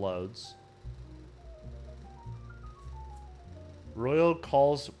explodes. Royal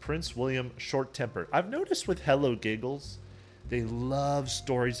calls Prince William short-tempered. I've noticed with HelloGiggles, they love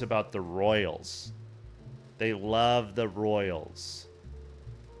stories about the royals. They love the royals.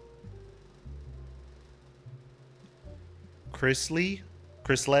 Chrisley?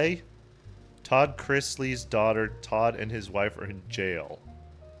 Todd Chrisley's daughter, Todd, and his wife are in jail.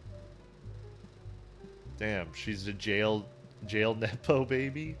 Damn, she's a jail nepo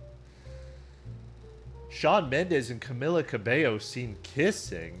baby. Shawn Mendes and Camila Cabello seen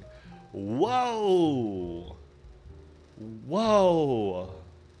kissing. Whoa. Whoa.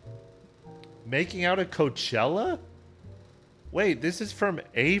 Making out at Coachella? Wait, this is from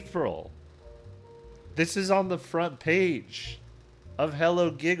April. This is on the front page of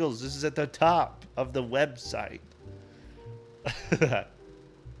HelloGiggles. This is at the top of the website.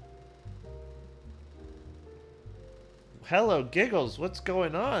 HelloGiggles, what's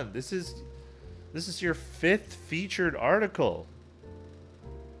going on? This is your 5th featured article.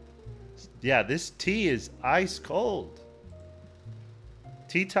 Yeah, this tea is ice cold.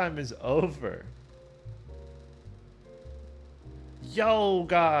 Tea time is over. Yo,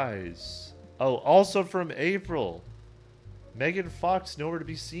 guys. Oh, also from April. Megan Fox nowhere to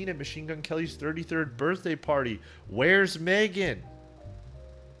be seen at Machine Gun Kelly's 33rd birthday party. Where's Megan?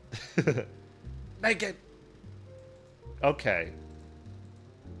 Megan. Okay.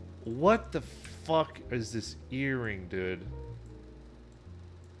 What the fuck is this earring, dude?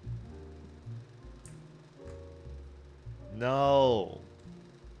 No.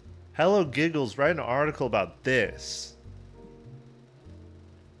 HelloGiggles, write an article about this.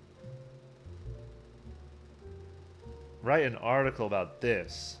 Write an article about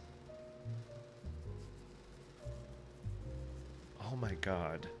this. Oh my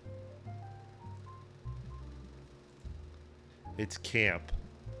god. It's camp.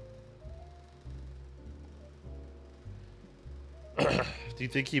 Do you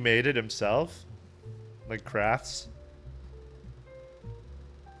think he made it himself? Like crafts?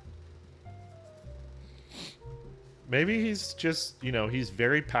 Maybe he's just, you know, he's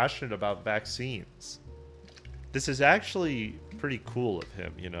very passionate about vaccines. This is actually pretty cool of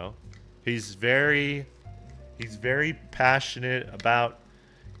him, you know? He's very passionate about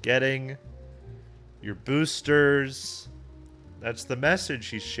getting your boosters. That's the message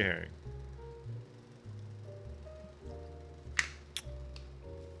he's sharing.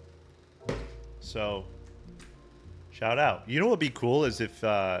 So, shout out. You know what would be cool is if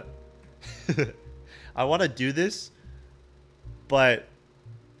I want to do this, but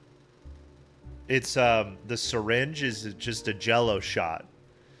it's the syringe is just a Jello shot,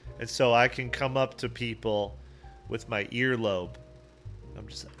 and so I can come up to people with my earlobe. I'm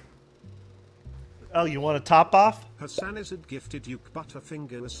just like, oh, you want to top off? Hassan is gifted Yuke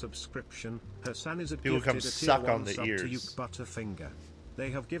Butterfinger a subscription. Hassan is People gifted come a suck tier on 1 the sub ears. to Yuke Butterfinger. They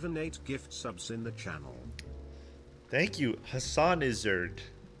have given 8 gift subs in the channel. Thank you, Hassan Izzard.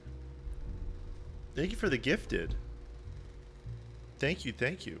 Thank you for the gifted. Thank you,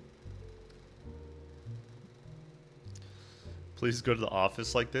 thank you. Please go to the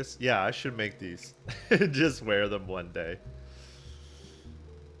office like this. Yeah, I should make these. Just wear them one day.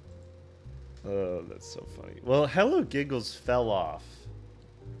 Oh, that's so funny. Well, HelloGiggles fell off.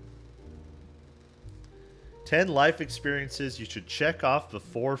 10 life experiences you should check off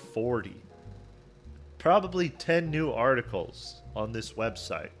before 40. Probably 10 new articles on this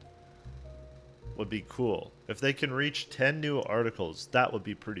website would be cool. If they can reach 10 new articles, that would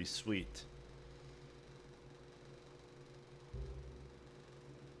be pretty sweet.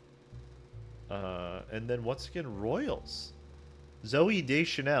 And then once again, Royals. Zoe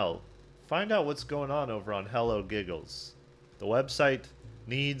Deschanel. Find out what's going on over on HelloGiggles. The website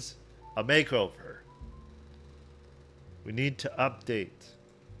needs a makeover. We need to update.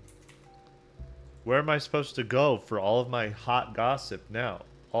 Where am I supposed to go for all of my hot gossip now?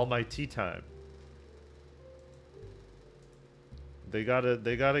 All my tea time. They gotta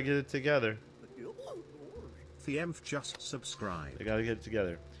get it together. The EMF just subscribed. They gotta get it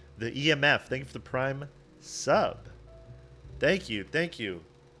together. The EMF, thank you for the prime sub. Thank you, thank you.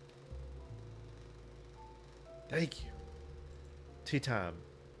 Thank you. Tea time.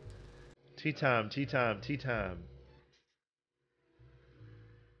 Tea time, tea time, tea time.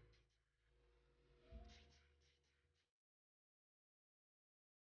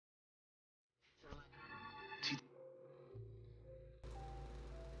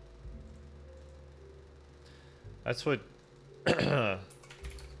 That's what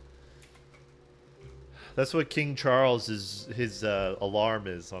That's what King Charles is. His alarm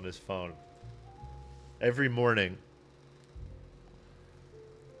is on his phone. Every morning,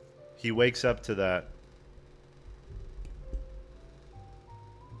 he wakes up to that.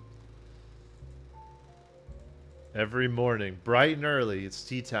 Every morning, bright and early, it's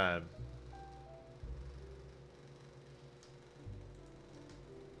tea time.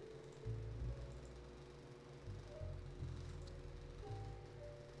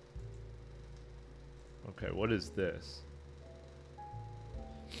 Okay, what is this?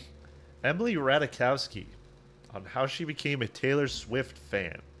 Emily Radikowski on how she became a Taylor Swift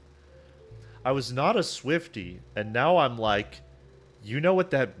fan. I was not a Swiftie, and now I'm like, you know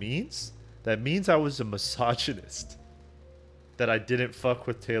what that means? That means I was a misogynist. That I didn't fuck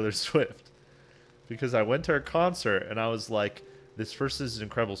with Taylor Swift. Because I went to her concert and I was like, this person is an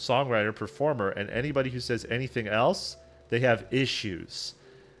incredible songwriter, performer, and anybody who says anything else, they have issues.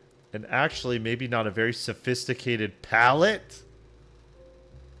 And actually, maybe not a very sophisticated palate.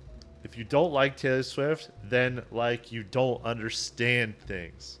 If you don't like Taylor Swift, then, like, you don't understand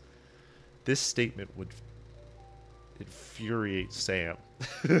things. This statement would infuriate Sam.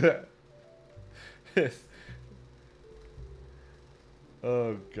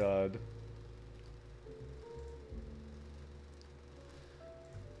 Oh, God.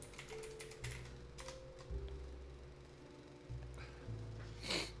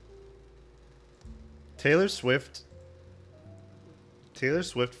 Taylor Swift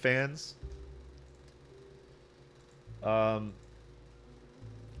fans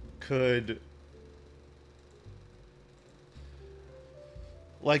could,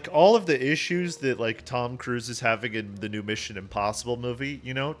 like, all of the issues that, like, Tom Cruise is having in the new Mission Impossible movie,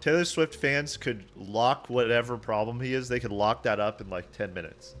 you know, Taylor Swift fans could lock whatever problem he is, they could lock that up in like 10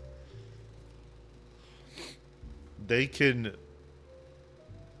 minutes.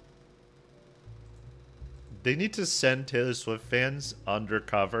 They need to send Taylor Swift fans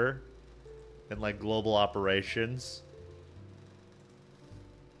undercover in, like, global operations.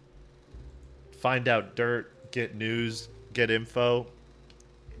 Find out dirt, get news, get info.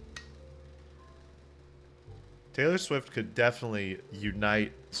 Taylor Swift could definitely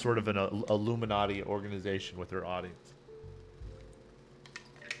unite sort of an Illuminati organization with her audience.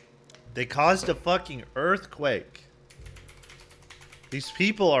 They caused a fucking earthquake. These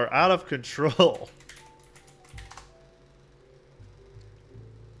people are out of control.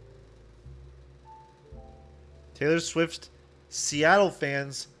 Taylor Swift Seattle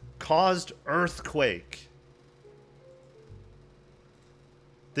fans caused earthquake.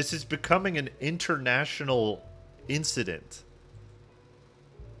 This is becoming an international incident.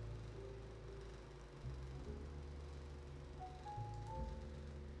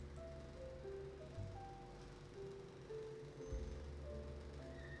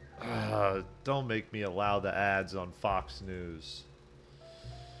 Don't make me allow the ads on Fox News.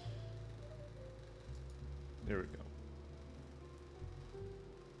 Here we go.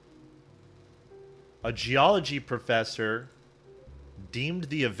 A geology professor deemed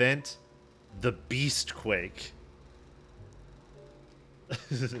the event the Beastquake.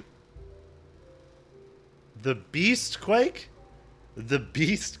 The Beastquake? The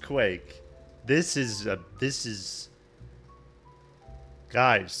Beastquake. This is...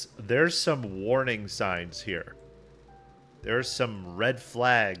 Guys, there's some warning signs here. There's some red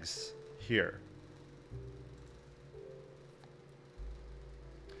flags here.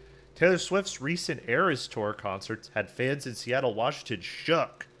 Taylor Swift's recent Eras Tour concerts had fans in Seattle, Washington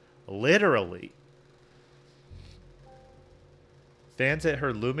shook. Literally. Fans at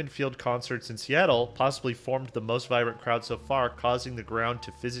her Lumen Field concerts in Seattle possibly formed the most vibrant crowd so far, causing the ground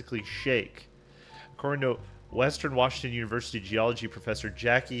to physically shake. According to Western Washington University geology professor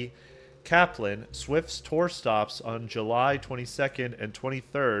Jackie Kaplan, Swift's tour stops on July 22nd and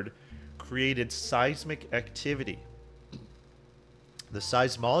 23rd created seismic activity. The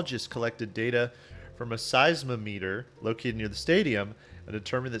seismologist collected data from a seismometer located near the stadium and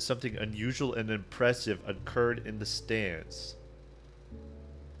determined that something unusual and impressive occurred in the stands.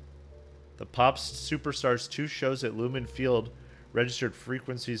 The pop superstar's 2 shows at Lumen Field registered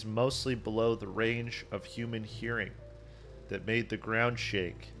frequencies mostly below the range of human hearing that made the ground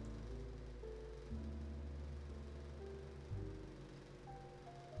shake.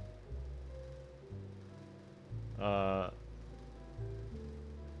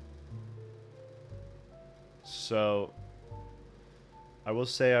 So I will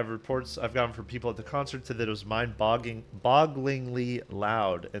say I've gotten from people at the concert said that it was mind-bogglingly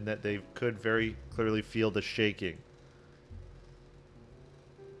loud and that they could very clearly feel the shaking.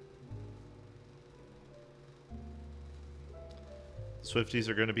 Swifties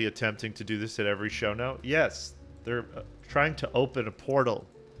are going to be attempting to do this at every show now. Yes, they're trying to open a portal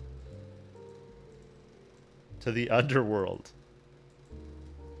to the underworld.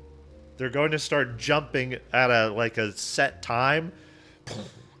 They're going to start jumping at a set time,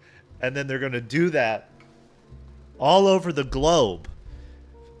 and then they're going to do that all over the globe.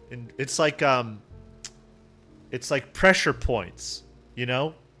 And it's like pressure points, you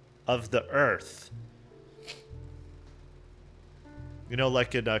know, of the earth. You know,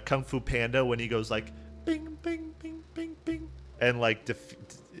 like in Kung Fu Panda when he goes like bing, bing, bing, bing, bing, and like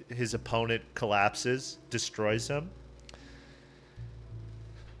his opponent collapses, destroys him.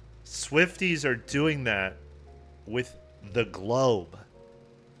 Swifties are doing that with the globe.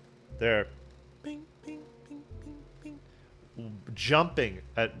 They're bing, bing, bing, bing, bing, jumping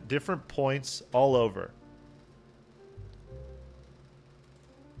at different points all over.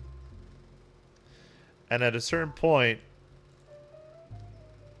 And at a certain point,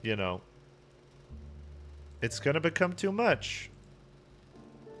 you know, it's going to become too much.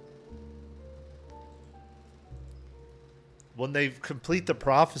 When they complete the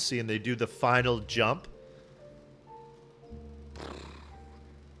prophecy and they do the final jump,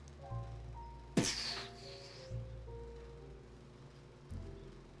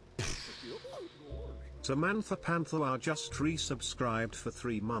 Samantha Panther are just resubscribed for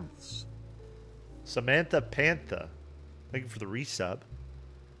 3 months. Samantha Panther, thank you for the resub.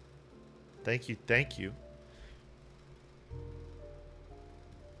 Thank you, thank you.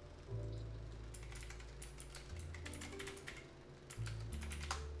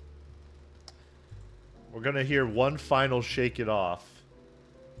 We're gonna hear one final shake it off.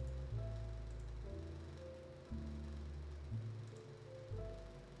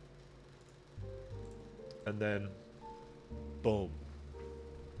 And then, boom.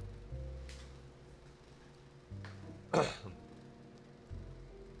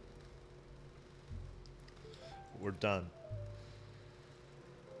 We're done.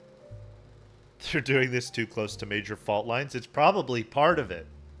 They're doing this too close to major fault lines. It's probably part of it.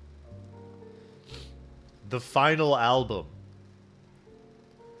 The final album.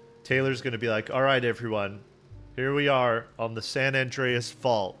 Taylor's going to be like, all right, everyone. Here we are on the San Andreas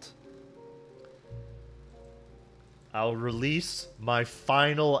Fault. I'll release my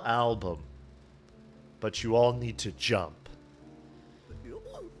final album. But you all need to jump.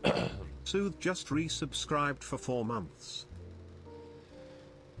 Sooth just resubscribed for 4 months.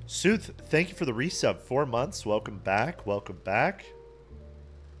 Sooth, thank you for the resub. 4 months. Welcome back. Welcome back.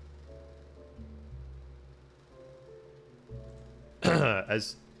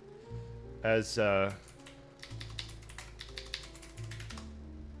 Let's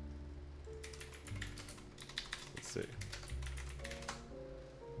see.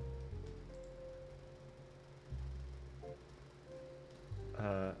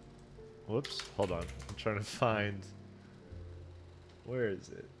 Whoops, hold on. I'm trying to find, where is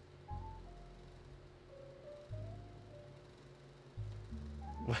it?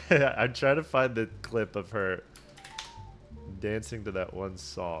 I'm trying to find the clip of her dancing to that one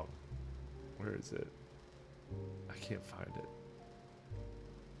song. Where is it? I can't find it.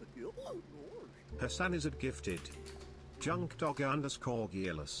 Hassan is it gifted.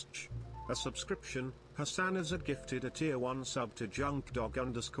 Junkdog_Gearlist. A subscription. Hassan is it gifted a tier 1 sub to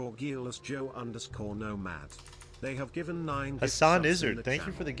Junkdog_Gearlist Joe_Nomad. They have given 9 Hassan Izzard, thank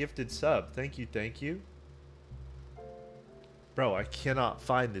you for the gifted sub. Thank you, thank you. Bro, I cannot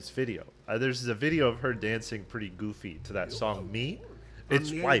find this video. There's a video of her dancing pretty goofy to that song, Me.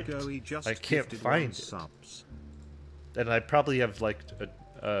 It's wiped. I can't find it. And I probably have, like,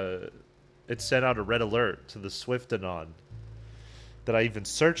 it sent out a red alert to the Swiftanon that I even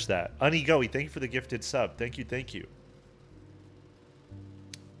searched that. Unigoey, thank you for the gifted sub. Thank you, thank you.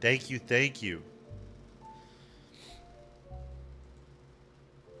 Thank you, thank you.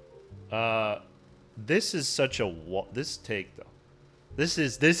 This is such a this take though. This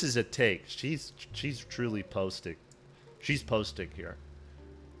is a take. She's truly posting. She's posting here.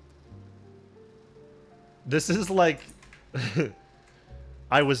 This is like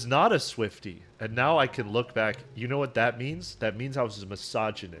I was not a Swiftie, and now I can look back. You know what that means? That means I was a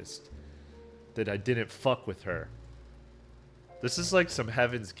misogynist. That I didn't fuck with her. This is like some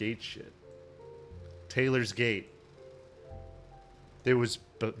Heaven's Gate shit. Taylor's Gate. There was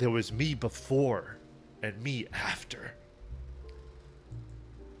me before and me after.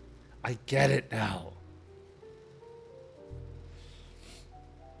 I get it now.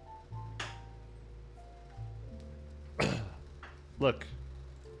 Look.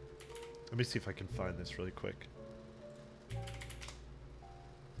 Let me see if I can find this really quick.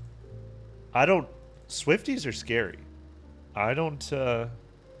 Swifties are scary. I don't, I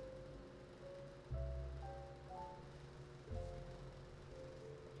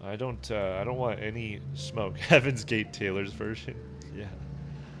don't want any smoke. Heaven's Gate Taylor's version. Yeah.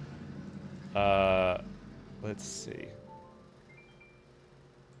 Let's see.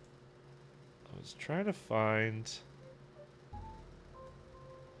 I was trying to find...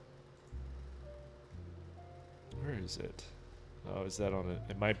 Where is it? Oh, is that on a...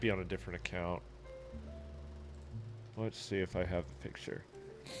 It might be on a different account. Let's see if I have the picture.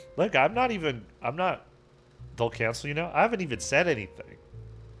 Look, I'm not... They'll cancel you now? I haven't even said anything.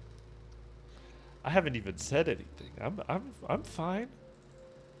 I haven't even said anything. I'm fine.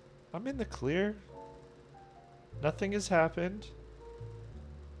 I'm in the clear. Nothing has happened.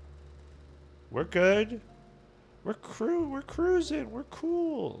 We're good. We're cruising. We're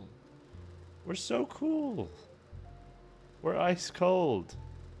cool. We're so cool. We're ice cold.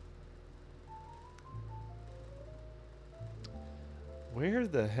 Where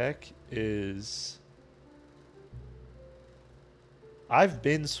the heck is... I've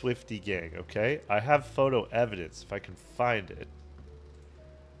been Swiftie gang, okay? I have photo evidence if I can find it.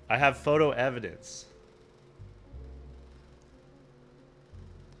 I have photo evidence.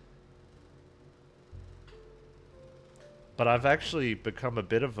 But I've actually become a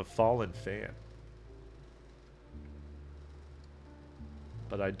bit of a Fallen fan.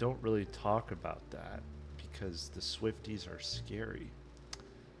 But I don't really talk about that because the Swifties are scary.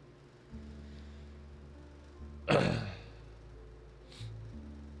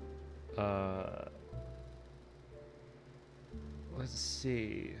 Let's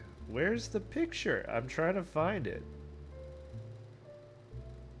see. Where's the picture? I'm trying to find it.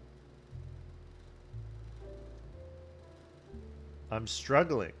 I'm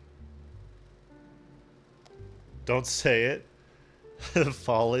struggling. Don't say it.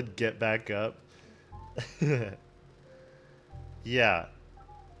 Fallen, get back up. Yeah.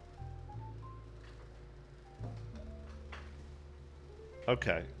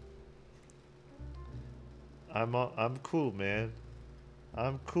 Okay. I'm cool, man.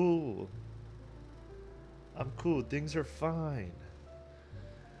 I'm cool. I'm cool. Things are fine.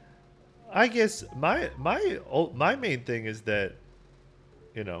 I guess my main thing is that,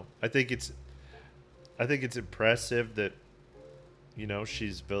 you know, I think it's impressive that, you know,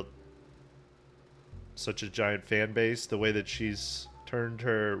 she's built such a giant fan base, the way that she's turned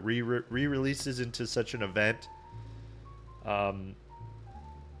her re-releases into such an event,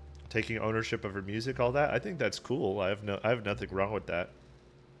 taking ownership of her music, all that. I think that's cool. I have nothing wrong with that.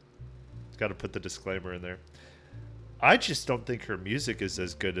 Got to put the disclaimer in there. I just don't think her music is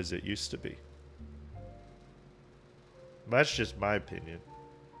as good as it used to be. That's just my opinion.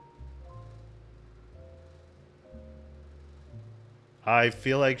 I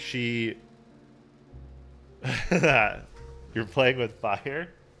feel like she... You're playing with fire?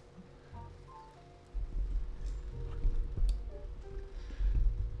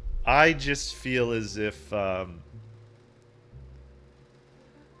 I just feel as if...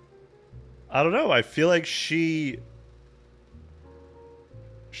 I don't know. I feel like she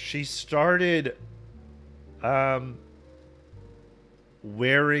started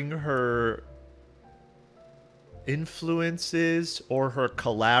wearing her influences or her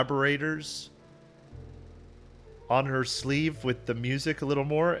collaborators on her sleeve with the music a little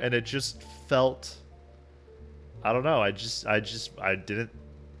more, and it just felt, I don't know, I didn't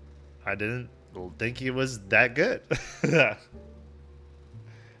think it was that good.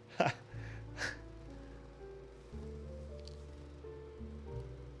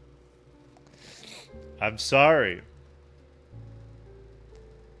 I'm sorry.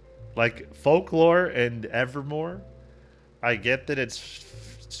 Like, Folklore and Evermore, I get that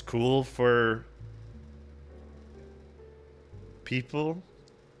it's cool for people,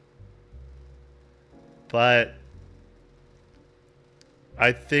 but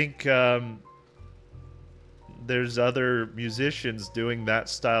I think there's other musicians doing that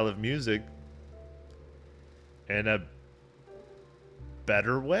style of music in a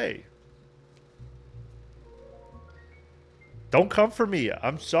better way. Don't come for me.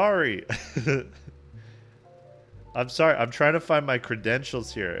 I'm sorry. I'm sorry. I'm trying to find my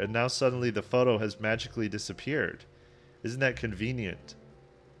credentials here, and now suddenly the photo has magically disappeared. Isn't that convenient?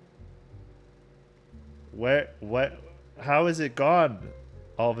 What? How is it gone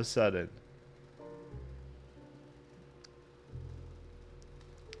all of a sudden?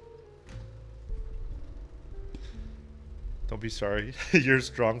 Don't be sorry. You're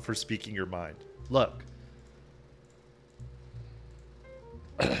strong for speaking your mind. Look.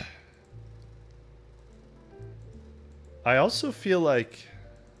 I also feel like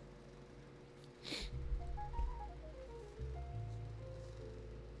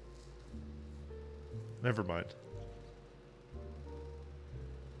Never mind.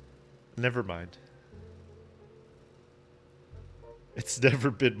 Never mind. It's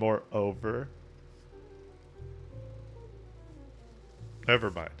never been more over.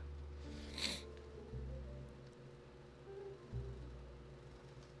 Never mind.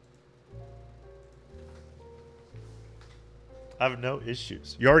 I have no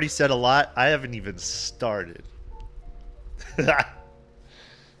issues. You already said a lot. I haven't even started.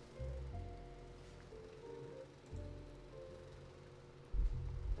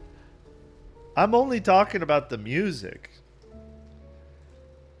 I'm only talking about the music.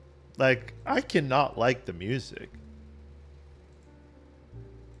 Like, I cannot like the music.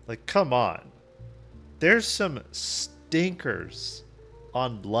 Like, come on. There's some stinkers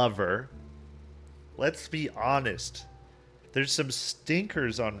on Lover. Let's be honest. There's some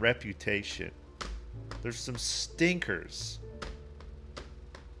stinkers on Reputation. There's some stinkers.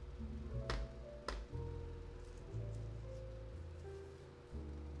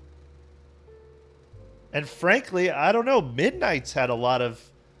 And frankly, I don't know. Midnight's had a lot of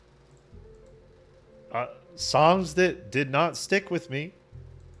songs that did not stick with me.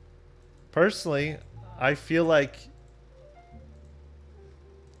 Personally, I feel like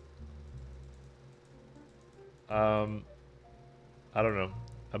I don't know.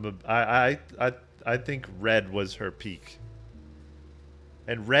 I think Red was her peak.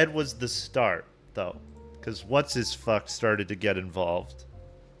 And Red was the start, though. Because What's His Fuck started to get involved.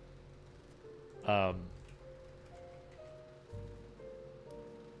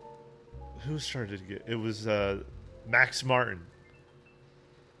 Who started to get... It was Max Martin.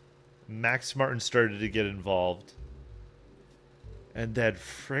 Max Martin started to get involved. And then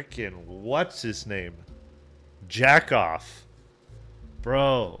frickin' what's his name? Jackoff.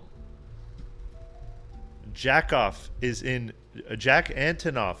 Bro. Jackoff is in... Jack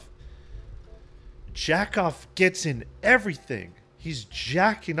Antonoff. Jackoff gets in everything. He's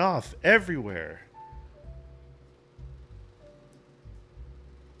jacking off everywhere.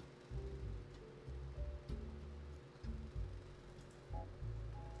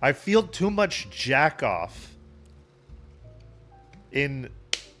 I feel too much jack off in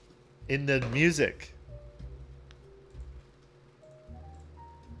the music.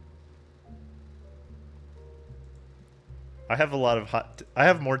 I have a lot of I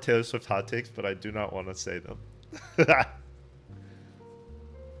have more Taylor Swift hot takes, but I do not want to say them.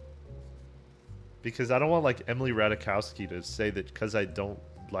 Because I don't want like Emily Ratajkowski to say that because I don't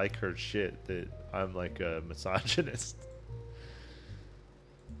like her shit that I'm like a misogynist.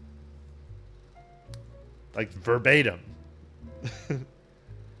 Like verbatim.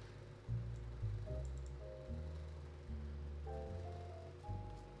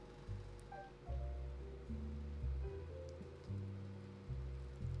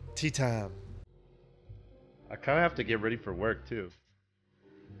 Tea time. I kind of have to get ready for work too.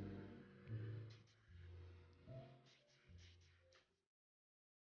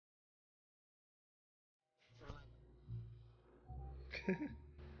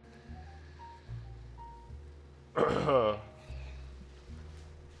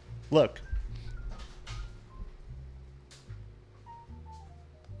 Look.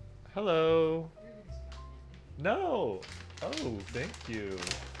 Hello. No. Oh, thank you.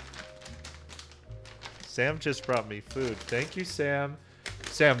 Sam just brought me food. Thank you, Sam.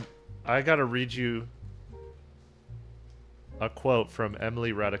 Sam, I gotta read you a quote from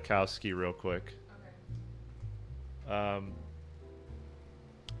Emily Ratajkowski real quick. Okay.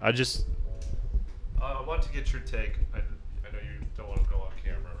 I want to get your take. I know you don't want to go on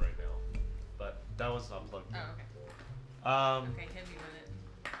camera right now, but that was not plugged in. Oh, okay. Okay, hit me with it.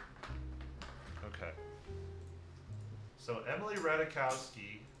 Okay. So Emily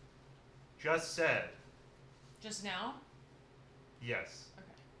Ratajkowski just said. Just now? Yes. Okay.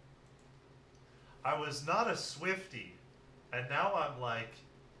 I was not a Swiftie, and now I'm like,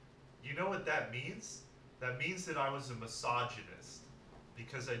 you know what that means? That means that I was a misogynist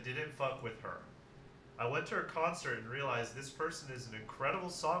because I didn't fuck with her. I went to her concert and realized this person is an incredible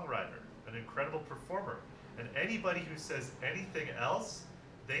songwriter, an incredible performer, and anybody who says anything else,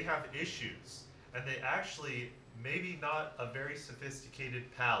 they have issues, and they actually maybe not a very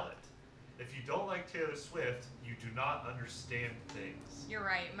sophisticated palate. If you don't like Taylor Swift, you do not understand things. You're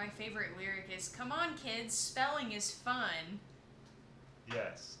right. My favorite lyric is, "Come on, kids, spelling is fun."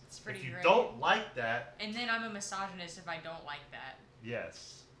 Yes. It's pretty great. If you great. don't like that... And then I'm a misogynist if I don't like that.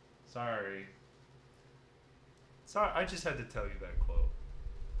 Yes. Sorry. Sorry, I just had to tell you that quote.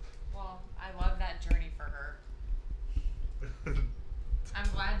 Well, I love that journey for her. I'm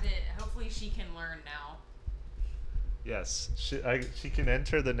glad that hopefully she can learn now. Yes, she can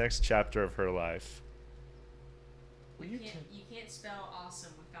enter the next chapter of her life. You can't spell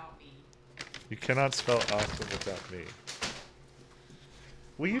awesome without me. You cannot spell awesome without me.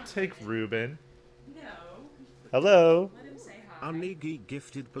 Will you take Ruben? No. Hello. Let him say hi. Unigi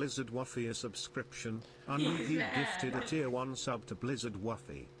gifted Blizzard Wuffy a subscription. Unigi gifted a tier 1 sub to Blizzard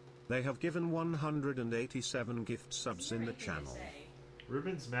Wuffy. They have given 187 gift subs in the channel.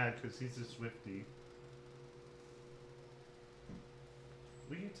 Ruben's mad because he's a Swiftie.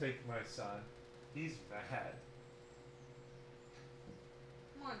 Will you take my son? He's mad.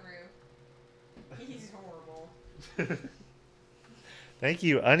 Come on, Rue. He's horrible. Thank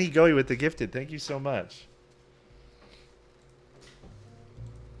you, Unigoey with the gifted. Thank you so much.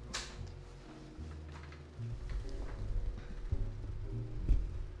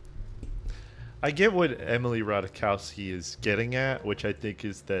 I get what Emily Ratajkowski is getting at, which I think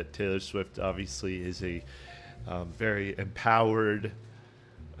is that Taylor Swift obviously is a very empowered,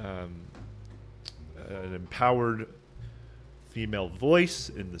 an empowered female voice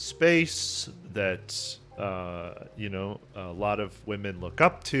in the space that you know, a lot of women look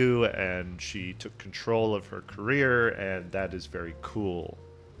up to, and she took control of her career, and that is very cool.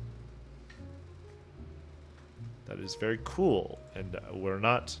 That is very cool, and we're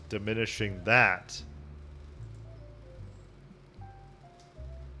not diminishing that.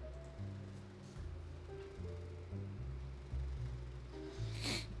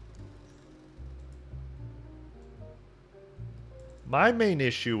 My main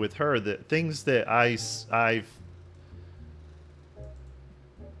issue with her, the things that I've...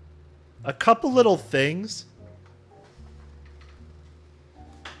 A couple little things...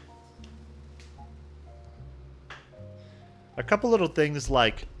 A couple little things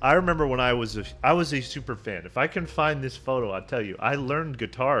like, I remember when I was a super fan. If I can find this photo, I'll tell you. I learned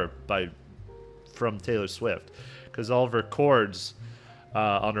guitar from Taylor Swift because all of her chords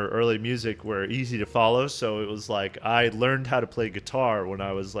on her early music were easy to follow. So it was like I learned how to play guitar when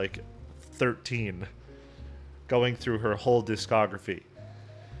I was like 13, going through her whole discography.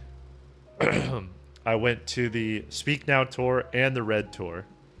 I went to the Speak Now tour and the Red tour.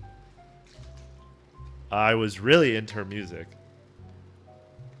 I was really into her music.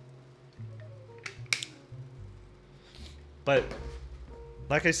 But,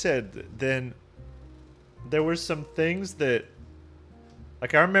 like I said, then there were some things that,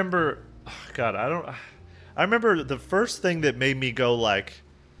 like, I remember, oh God, I remember the first thing that made me go like,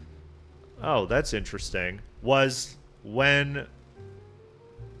 oh, that's interesting, was when,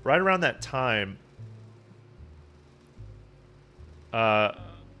 right around that time, that,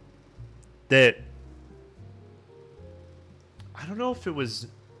 I don't know if it was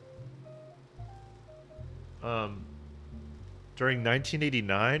during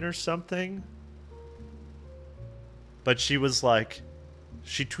 1989 or something, but she was like,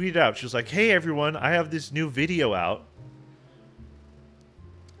 she tweeted out, she was like, hey everyone, I have this new video out.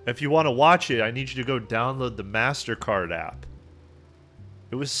 If you want to watch it, I need you to go download the MasterCard app.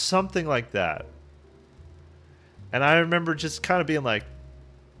 It was something like that. And I remember just kind of being like,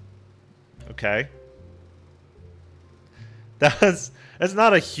 okay. That's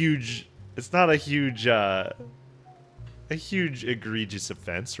not a huge egregious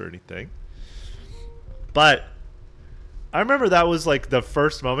offense or anything. But I remember that was like the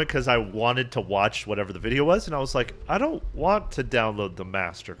first moment because I wanted to watch whatever the video was, and I was like, I don't want to download the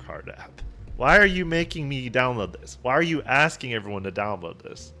MasterCard app. Why are you making me download this? Why are you asking everyone to download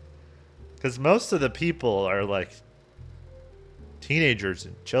this? Because most of the people are like teenagers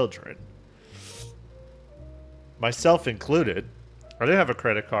and children. Myself included. I didn't have a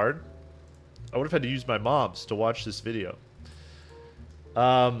credit card. I would have had to use my mom's to watch this video.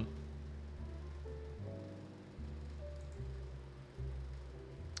 And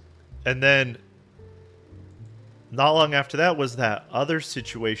then, not long after that was that other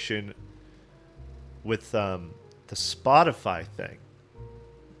situation with the Spotify thing,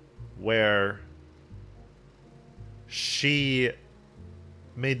 where she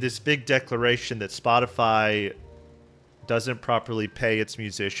made this big declaration that Spotify doesn't properly pay its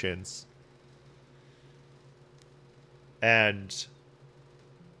musicians. And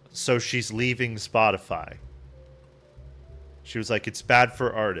so she's leaving Spotify. She was like, it's bad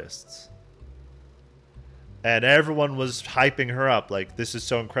for artists. And everyone was hyping her up. Like, this is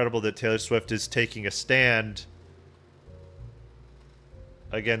so incredible that Taylor Swift is taking a stand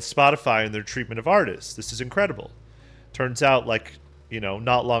against Spotify and their treatment of artists. This is incredible. Turns out, like, you know,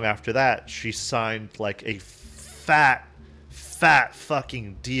 not long after that, she signed like a fat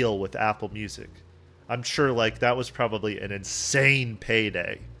fucking deal with Apple Music. I'm sure like that was probably an insane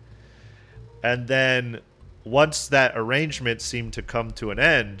payday. And then once that arrangement seemed to come to an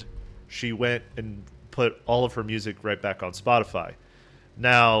end, she went and put all of her music right back on Spotify.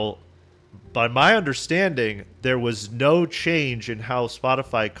 Now, by my understanding, there was no change in how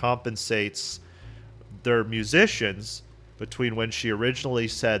Spotify compensates their musicians between when she originally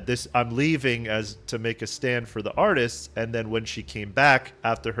said this, I'm leaving as to make a stand for the artists, and then when she came back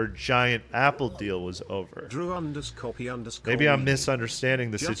after her giant Apple deal was over. Maybe I'm misunderstanding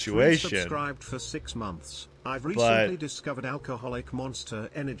the situation. Subscribed for 6 months. I've recently discovered alcoholic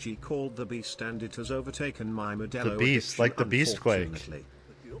Monster Energy called the Beast, and it has overtaken my Modelo The Beast, addiction, like the Beastquake. unfortunately.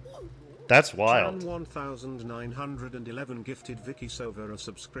 That's wild. Sharon 1911 gifted Vicky Sova a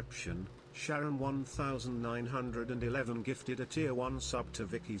subscription. Sharon 1911 gifted a tier 1 sub to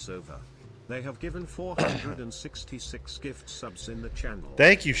Vicky Sova. They have given 466 gift subs in the channel.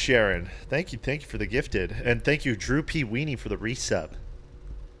 Thank you, Sharon. Thank you for the gifted. And thank you, Drew P. Weenie, for the resub.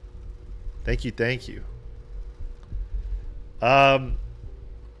 Thank you.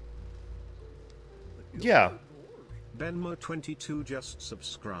 Yeah. Benmo22 just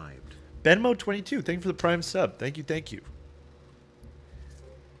subscribed. Benmo22, thank you for the prime sub. Thank you. Thank you.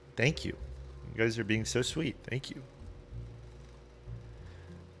 You guys are being so sweet. Thank you.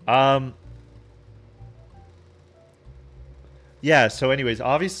 Yeah, so anyways,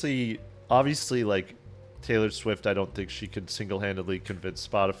 obviously like Taylor Swift, I don't think she could single-handedly convince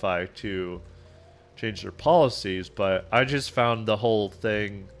Spotify to change their policies, but I just found the whole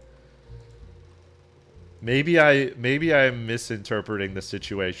thing, maybe I'm misinterpreting the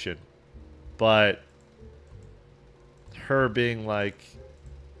situation, but her being like,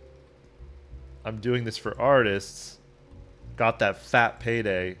 I'm doing this for artists, got that fat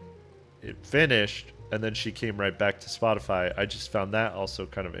payday, it finished, and then she came right back to Spotify. I just found that also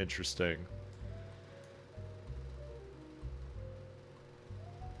kind of interesting.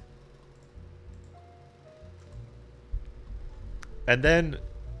 And then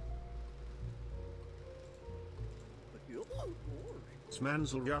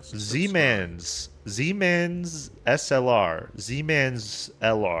Z-Man's SLR. Z-Man's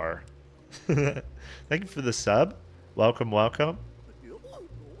LR. Thank you for the sub. Welcome.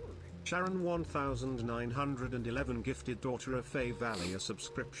 Sharon 1911 gifted Daughter of Faye Valley a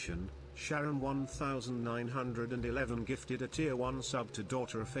subscription. Sharon 1911 gifted a tier 1 sub to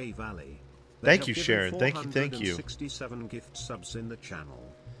Daughter of Faye Valley. Thank you, Sharon. Thank you. 67 gift subs in the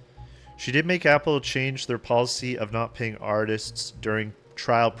channel. She did make Apple change their policy of not paying artists during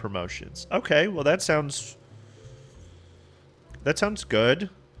trial promotions. Okay, well that sounds good.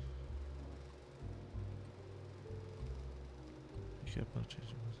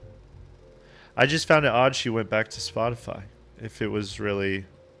 I just found it odd she went back to Spotify. If it was really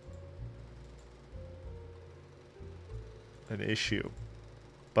an issue.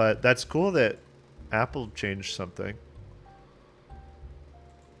 But that's cool that Apple changed something.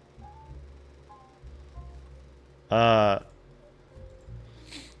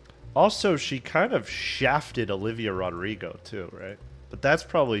 Also, she kind of shafted Olivia Rodrigo too, right? But that's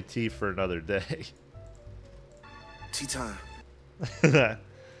probably tea for another day. Tea time.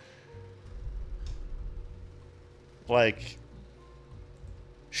 Like,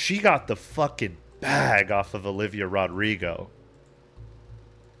 she got the fucking bag off of Olivia Rodrigo.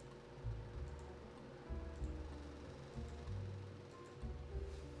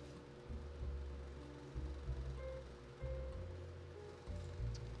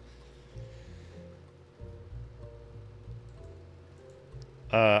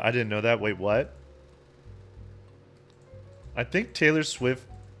 I didn't know that. Wait, what? I think Taylor Swift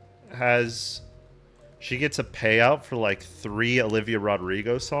has... She gets a payout for like 3 Olivia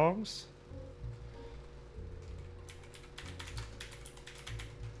Rodrigo songs?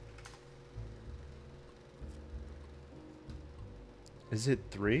 Is it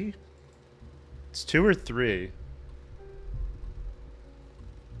 3? It's 2 or 3.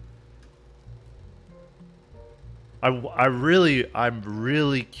 I'm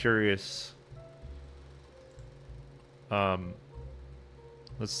really curious. Let's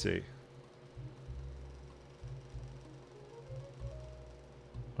see.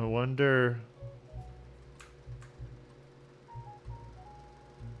 I wonder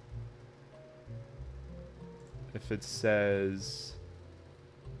if it says...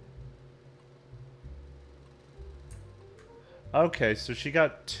 Okay, so she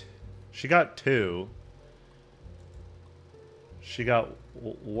got 2. She got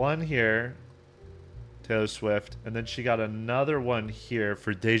one here, Taylor Swift, and then she got another one here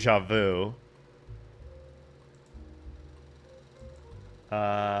for Deja Vu.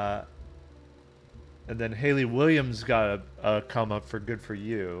 And then Hayley Williams got a come up for Good For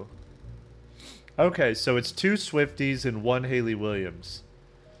You. Okay, so it's 2 Swifties and 1 Hayley Williams.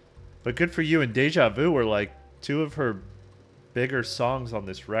 But Good For You and Deja Vu were like two of her bigger songs on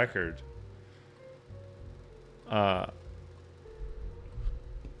this record. I'm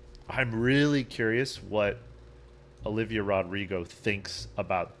really curious what Olivia Rodrigo thinks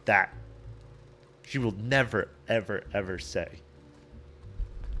about that. She will never, ever, ever say.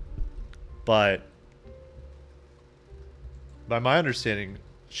 But by my understanding,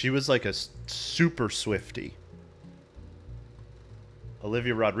 she was like a super Swiftie.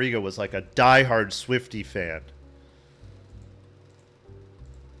 Olivia Rodrigo was like a diehard Swiftie fan.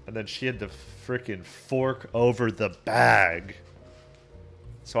 And then she had to freaking fork over the bag.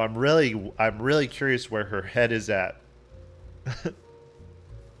 So I'm really curious where her head is at.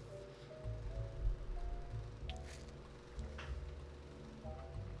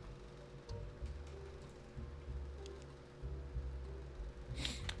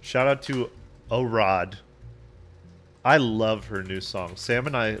 Shout out to Orod. I love her new song. Sam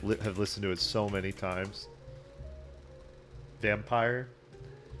and I have listened to it so many times. Vampire.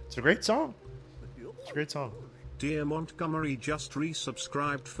 It's a great song. It's a great song. Dear Montgomery just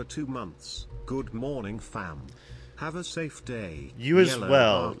resubscribed for 2 months. Good morning, fam. Have a safe day. You as Yellow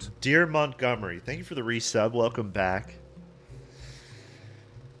well. heart. Dear Montgomery, thank you for the resub. Welcome back.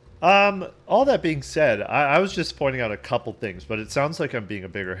 All that being said, I was just pointing out a couple things, but it sounds like I'm being a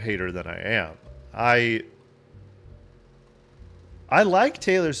bigger hater than I am. I like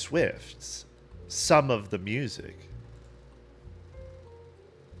Taylor Swift's some of the music.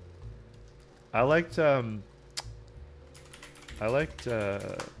 I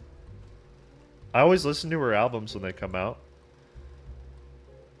always listen to her albums when they come out.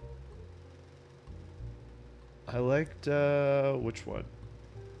 I liked, which one?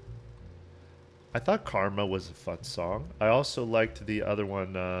 I thought Karma was a fun song. I also liked the other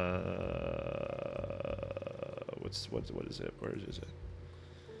one, what is it? Where is it?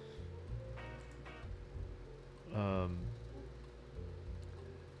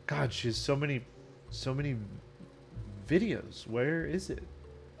 God, she has so many videos. Where is it?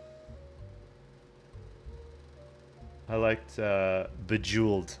 I liked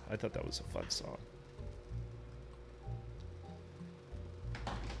Bejeweled. I thought that was a fun song.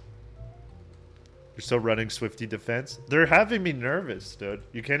 You're still running Swiftie defense? They're having me nervous, dude.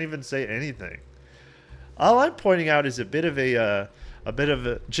 You can't even say anything. All I'm pointing out is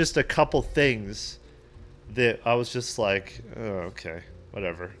just a couple things that I was just like, oh, okay,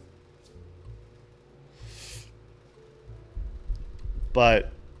 whatever.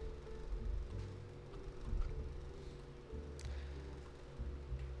 But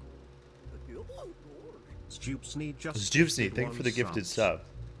Stoopsney, thank you for the gifted sub.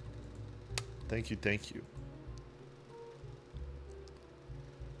 Thank you.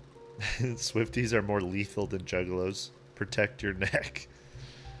 Swifties are more lethal than juggalos. Protect your neck.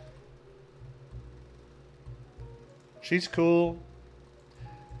 She's cool.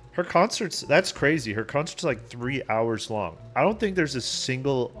 Her concerts, that's crazy. Her concert's like 3 hours long. I don't think there's a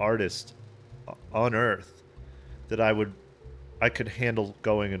single artist on earth that I could handle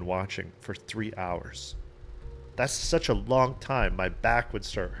going and watching for 3 hours. That's such a long time. My back would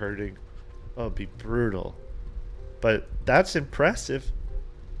start hurting. Oh, it'd be brutal. But that's impressive.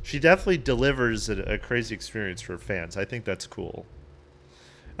 She definitely delivers a crazy experience for fans. I think that's cool.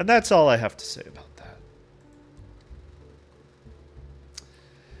 And that's all I have to say about that.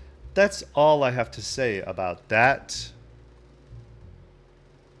 That's all I have to say about that.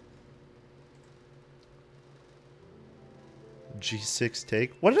 G6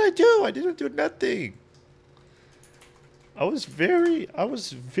 take. What did I do? I didn't do nothing. I was very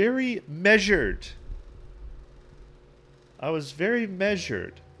measured. I was very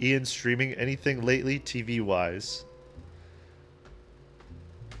measured. Ian streaming anything lately TV wise?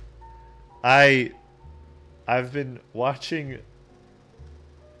 I've been watching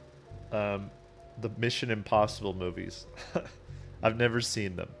the Mission Impossible movies. I've never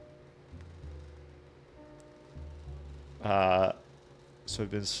seen them. So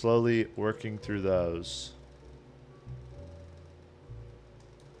I've been slowly working through those.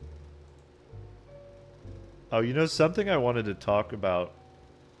 Oh, you know something I wanted to talk about?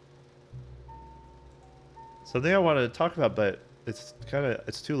 Something I wanted to talk about, but it's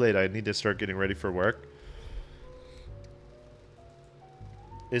too late. I need to start getting ready for work.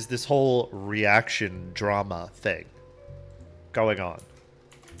 Is this whole reaction drama thing going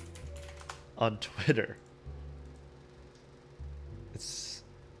on Twitter? It's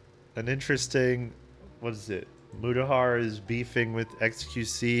an interesting, what is it? Mudahar is beefing with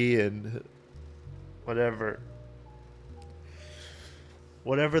XQC and whatever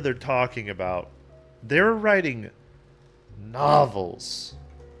they're talking about. They're writing novels.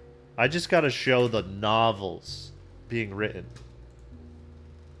 I just gotta show the novels being written.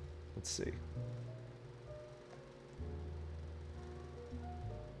 Let's see.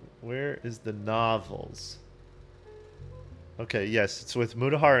 Where is the novels? Okay, yes, it's with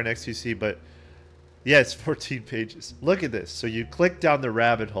Mudahar and XQC, but yeah, it's 14 pages. Look at this. So you click down the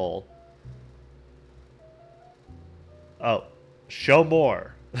rabbit hole. Oh, show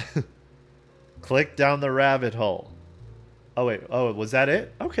more. Click down the rabbit hole. Oh, wait. Oh, was that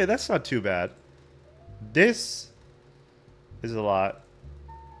it? Okay, that's not too bad. This is a lot.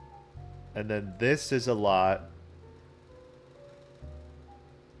 And then this is a lot.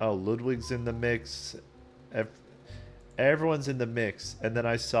 Oh, Ludwig's in the mix. Everyone's in the mix. And then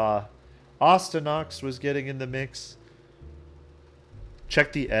I saw Austinox was getting in the mix.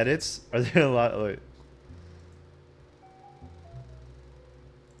 Check the edits. Are there a lot? Wait.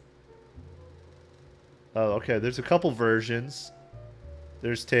 Oh, okay. There's a couple versions.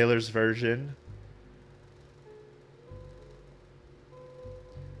 There's Taylor's version.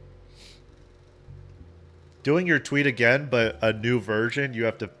 Doing your tweet again, but a new version, you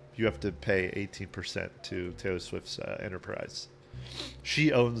have to pay 18% to Taylor Swift's enterprise.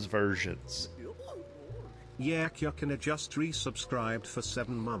 She owns versions. Yak Yuckiner just resubscribed for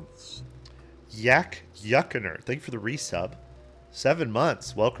 7 months. Yak Yuckiner, thank you for the resub. 7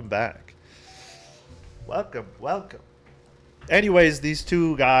 months. Welcome back. Welcome, welcome. Anyways, these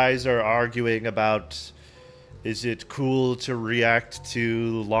two guys are arguing about, is it cool to react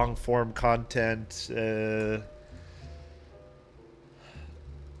to long-form content,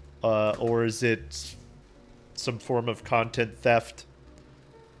 or is it some form of content theft?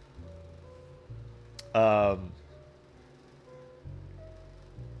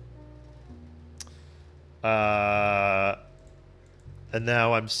 And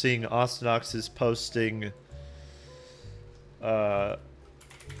now I'm seeing Austinox is posting, let's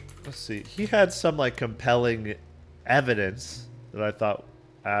see, he had some like compelling evidence that I thought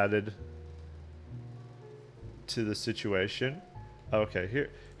added to the situation. Okay,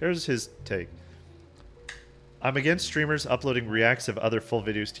 here's his take. I'm against streamers uploading reacts of other full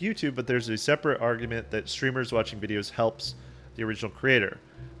videos to YouTube, but there's a separate argument that streamers watching videos helps the original creator.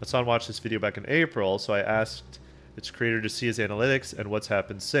 Hassan watched this video back in April, so I asked its creator to see his analytics and what's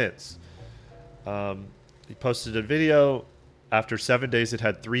happened since. He posted a video. After 7 days, it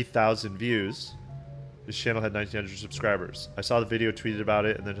had 3,000 views. His channel had 1,900 subscribers. I saw the video, tweeted about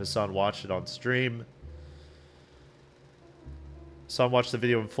it, and then Hassan watched it on stream. Hassan watched the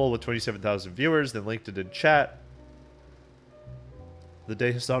video in full with 27,000 viewers, then linked it in chat. The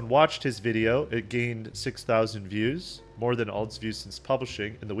day Hassan watched his video, it gained 6,000 views, more than all its views since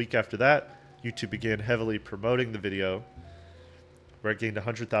publishing. And the week after that, YouTube began heavily promoting the video, where it gained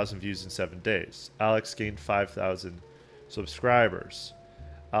 100,000 views in 7 days. Alex gained 5,000 subscribers.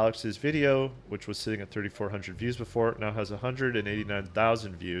 Alex's video, which was sitting at 3,400 views before, now has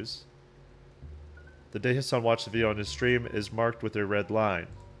 189,000 views. The day Hassan watched the video on his stream is marked with a red line.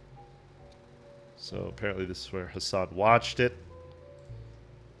 So apparently this is where Hassan watched it.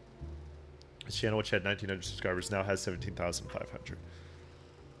 His channel, which had 1,900 subscribers, now has 17,500.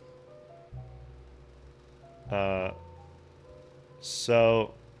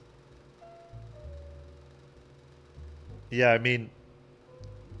 So yeah, I mean,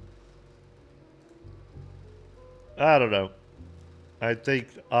 I don't know. I think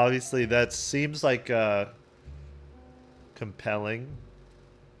obviously that seems like compelling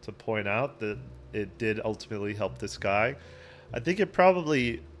to point out that it did ultimately help this guy. I think it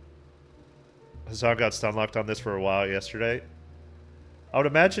probably, Hassan got stun locked on this for a while yesterday. I would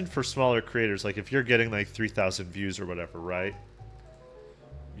imagine for smaller creators, like if you're getting like 3,000 views or whatever, right?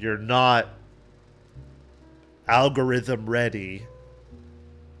 You're not algorithm ready.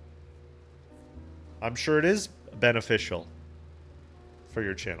 I'm sure it is beneficial for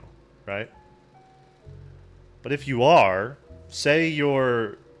your channel, right? But if you are, say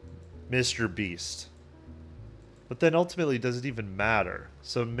you're Mr. Beast, but then ultimately does it even matter?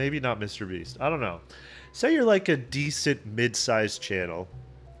 So maybe not Mr. Beast. I don't know. Say you're like a decent mid-sized channel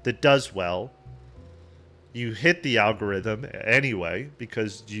that does well. You hit the algorithm anyway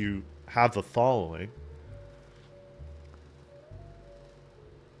because you have a following.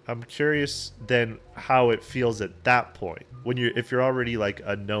 I'm curious then how it feels at that point when if you're already like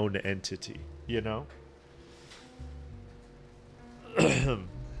a known entity, you know?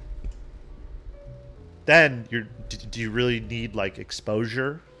 Then do you really need like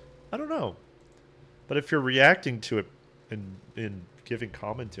exposure? I don't know. But if you're reacting to it and giving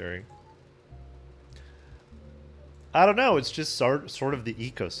commentary, I don't know. It's just sort of the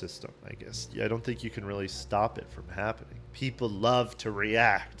ecosystem, I guess. I don't think you can really stop it from happening. People love to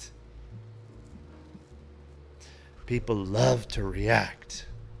react. People love to react.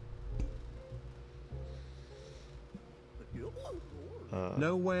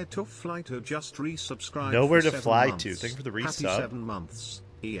 Nowhere to fly to, just resubscribe. Nowhere for to 7 fly months. to. Thank you for the Happy resub. 7 months,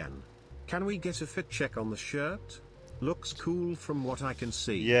 Ian. Can we get a fit check on the shirt? Looks cool from what I can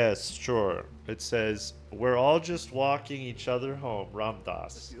see. Yes, sure. It says, we're all just walking each other home.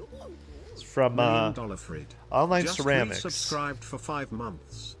 Ramdas. It's from $1 million Fred. Online Just Ceramics. Subscribed for 5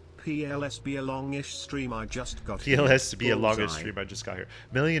 months. PLS be a longish stream I just got PLS to be a Bullseye. longest stream I just got here.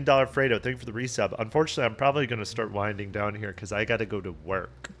 $1 Million Fredo, thank you for the resub. Unfortunately, I'm probably going to start winding down here because I got to go to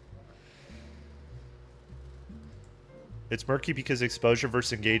work. It's murky because exposure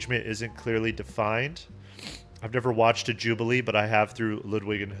versus engagement isn't clearly defined. I've never watched a Jubilee, but I have through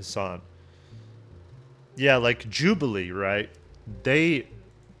Ludwig and Hassan. Yeah, like Jubilee, right? They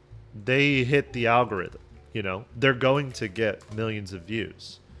hit the algorithm, you know? They're going to get millions of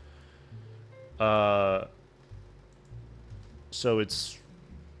views. So it's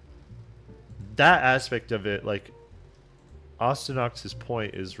that aspect of it, like Austinox's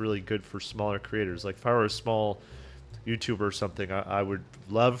point is really good for smaller creators. Like if I were a small YouTuber or something, I would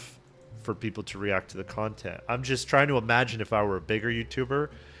love for people to react to the content. I'm just trying to imagine if I were a bigger YouTuber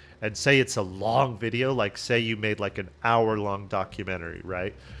and say it's a long video, like say you made like an hour-long documentary,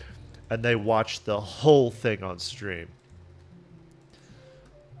 right? And they watch the whole thing on stream.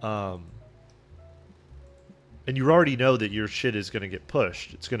 And you already know that your shit is going to get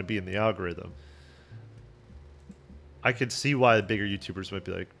pushed. It's going to be in the algorithm. I could see why the bigger YouTubers might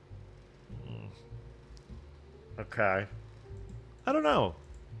be like, okay. I don't know.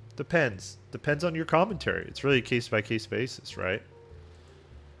 Depends. Depends on your commentary. It's really a case-by-case basis, right?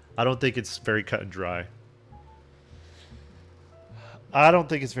 I don't think it's very cut and dry. I don't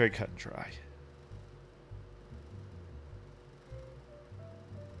think it's very cut and dry.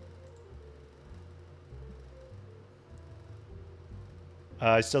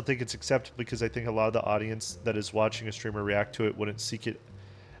 I still think it's acceptable because I think a lot of the audience that is watching a streamer react to it wouldn't seek it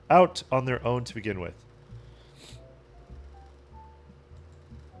out on their own to begin with.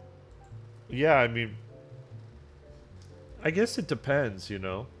 Yeah, I mean, I guess it depends, you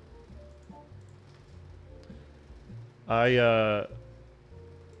know. Yeah,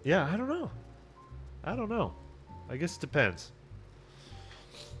 I don't know. I don't know. I guess it depends.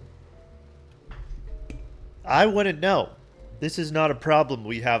 I wouldn't know. This is not a problem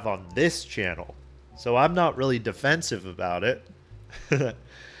we have on this channel, so I'm not really defensive about it.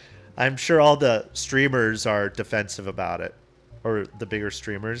 I'm sure all the streamers are defensive about it, or the bigger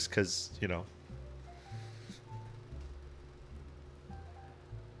streamers, because, you know.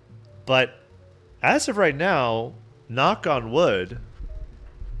 But as of right now, knock on wood,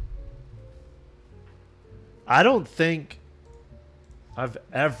 I don't think I've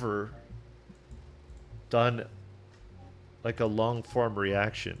ever done like a long form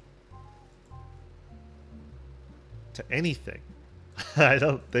reaction to anything. I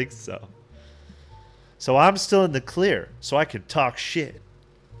don't think so. So I'm still in the clear, so I can talk shit.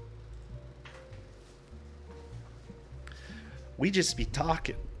 We just be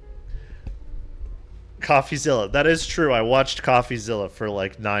talking. Coffeezilla. That is true. I watched Coffeezilla for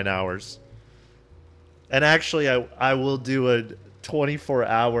like 9 hours. And actually, I will do a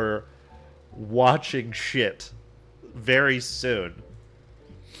 24-hour watching shit very soon.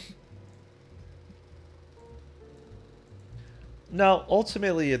 Now,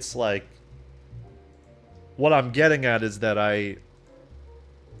 ultimately, it's like, what I'm getting at is that I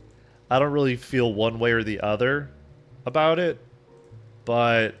don't really feel one way or the other about it,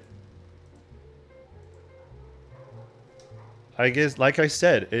 but I guess, like I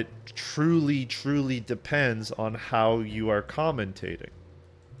said, it truly, truly depends on how you are commentating.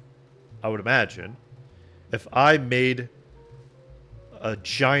 I would imagine. If I made a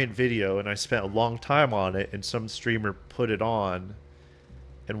giant video and I spent a long time on it and some streamer put it on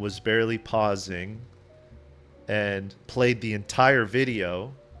and was barely pausing and played the entire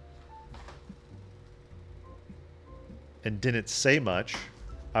video and didn't say much,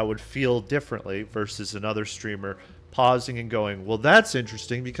 I would feel differently versus another streamer pausing and going, well, that's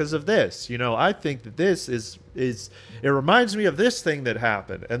interesting because of this. You know, I think that this is it reminds me of this thing that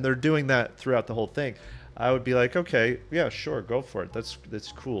happened. And they're doing that throughout the whole thing. I would be like, okay, yeah, sure, go for it. That's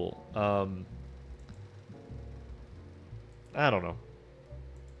cool. I don't know.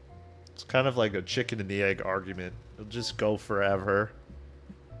 It's kind of like a chicken and the egg argument. It'll just go forever.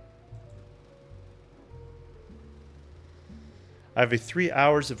 I have a 3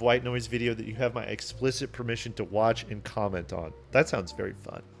 hours of white noise video that you have my explicit permission to watch and comment on. That sounds very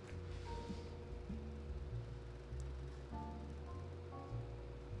fun.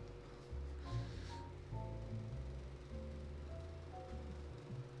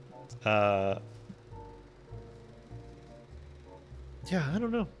 Yeah, I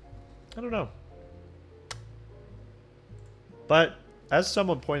don't know. I don't know. But as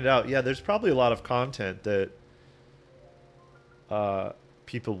someone pointed out, yeah, there's probably a lot of content that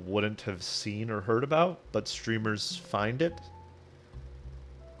people wouldn't have seen or heard about, but streamers find it.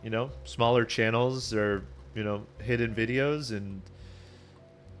 You know, smaller channels or, you know, hidden videos, and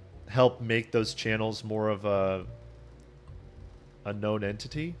help make those channels more of a known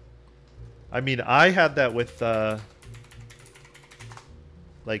entity. I mean, I had that with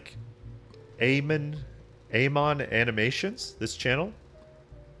like Amon Animations, this channel.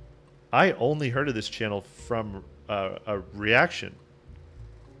 I only heard of this channel from a reaction.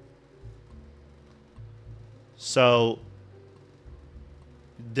 So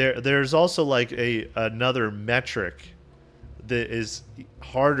there's also like another metric that is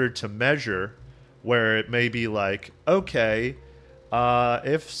harder to measure, where it may be like, okay,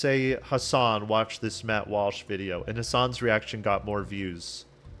 if say Hassan watched this Matt Walsh video and Hassan's reaction got more views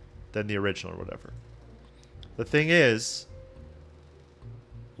than the original or whatever. The thing is,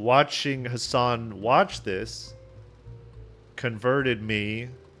 watching Hassan watch this converted me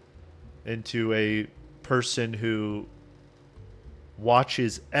into a person who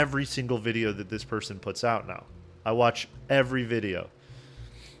watches every single video that this person puts out now. I watch every video.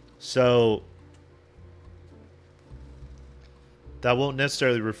 So that won't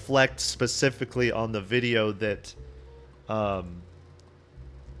necessarily reflect specifically on the video that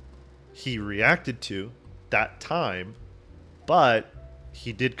he reacted to that time, but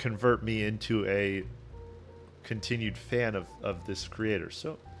he did convert me into a continued fan of this creator.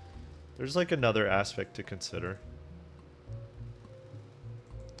 So there's like another aspect to consider.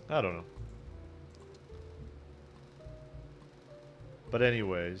 I don't know. But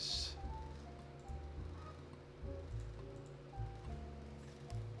anyways,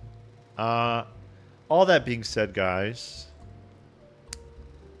 all that being said, guys,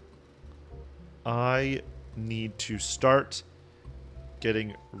 I need to start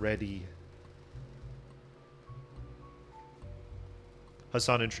getting ready.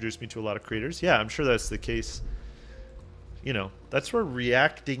 Hassan introduced me to a lot of creators. Yeah, I'm sure that's the case. You know, that's where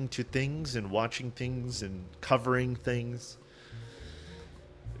reacting to things and watching things and covering things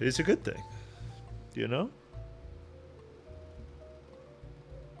is a good thing. You know?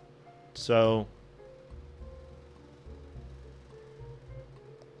 So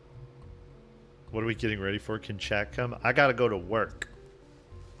what are we getting ready for? Can chat come? I gotta go to work.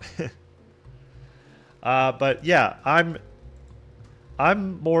 But yeah,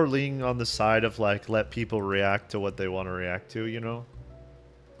 I'm more leaning on the side of like, let people react to what they want to react to, you know?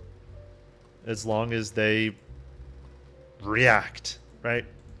 As long as they react, right?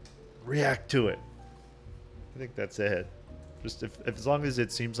 React to it. I think that's it. Just if as long as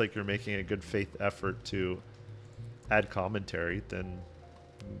it seems like you're making a good faith effort to add commentary, then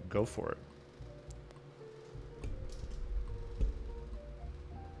go for it.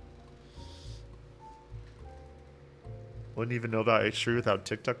 Wouldn't even know about H3 without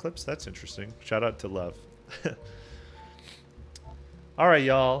TikTok clips? That's interesting. Shout out to Love. Alright,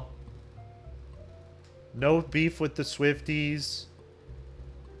 y'all. No beef with the Swifties.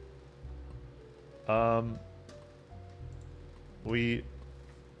 No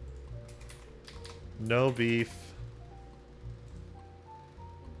beef.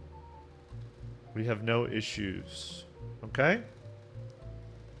 We have no issues. Okay?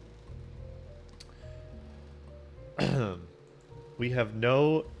 We have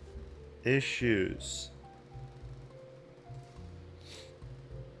no issues.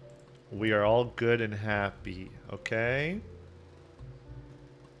 We are all good and happy, okay?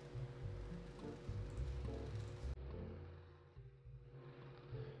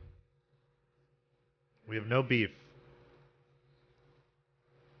 We have no beef.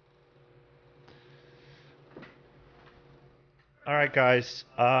 All right, guys.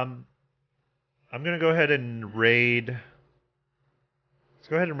 I'm gonna go ahead and raid. Let's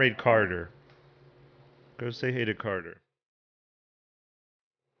go ahead and raid Carter. Go say hey to Carter.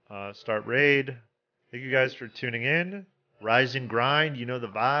 Start raid. Thank you guys for tuning in. Rise and grind. You know the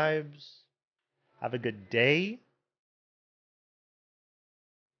vibes. Have a good day.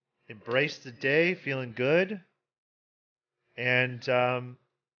 Embrace the day. Feeling good. And I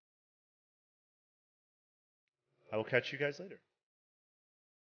will catch you guys later.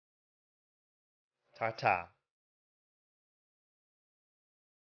 Ta-ta.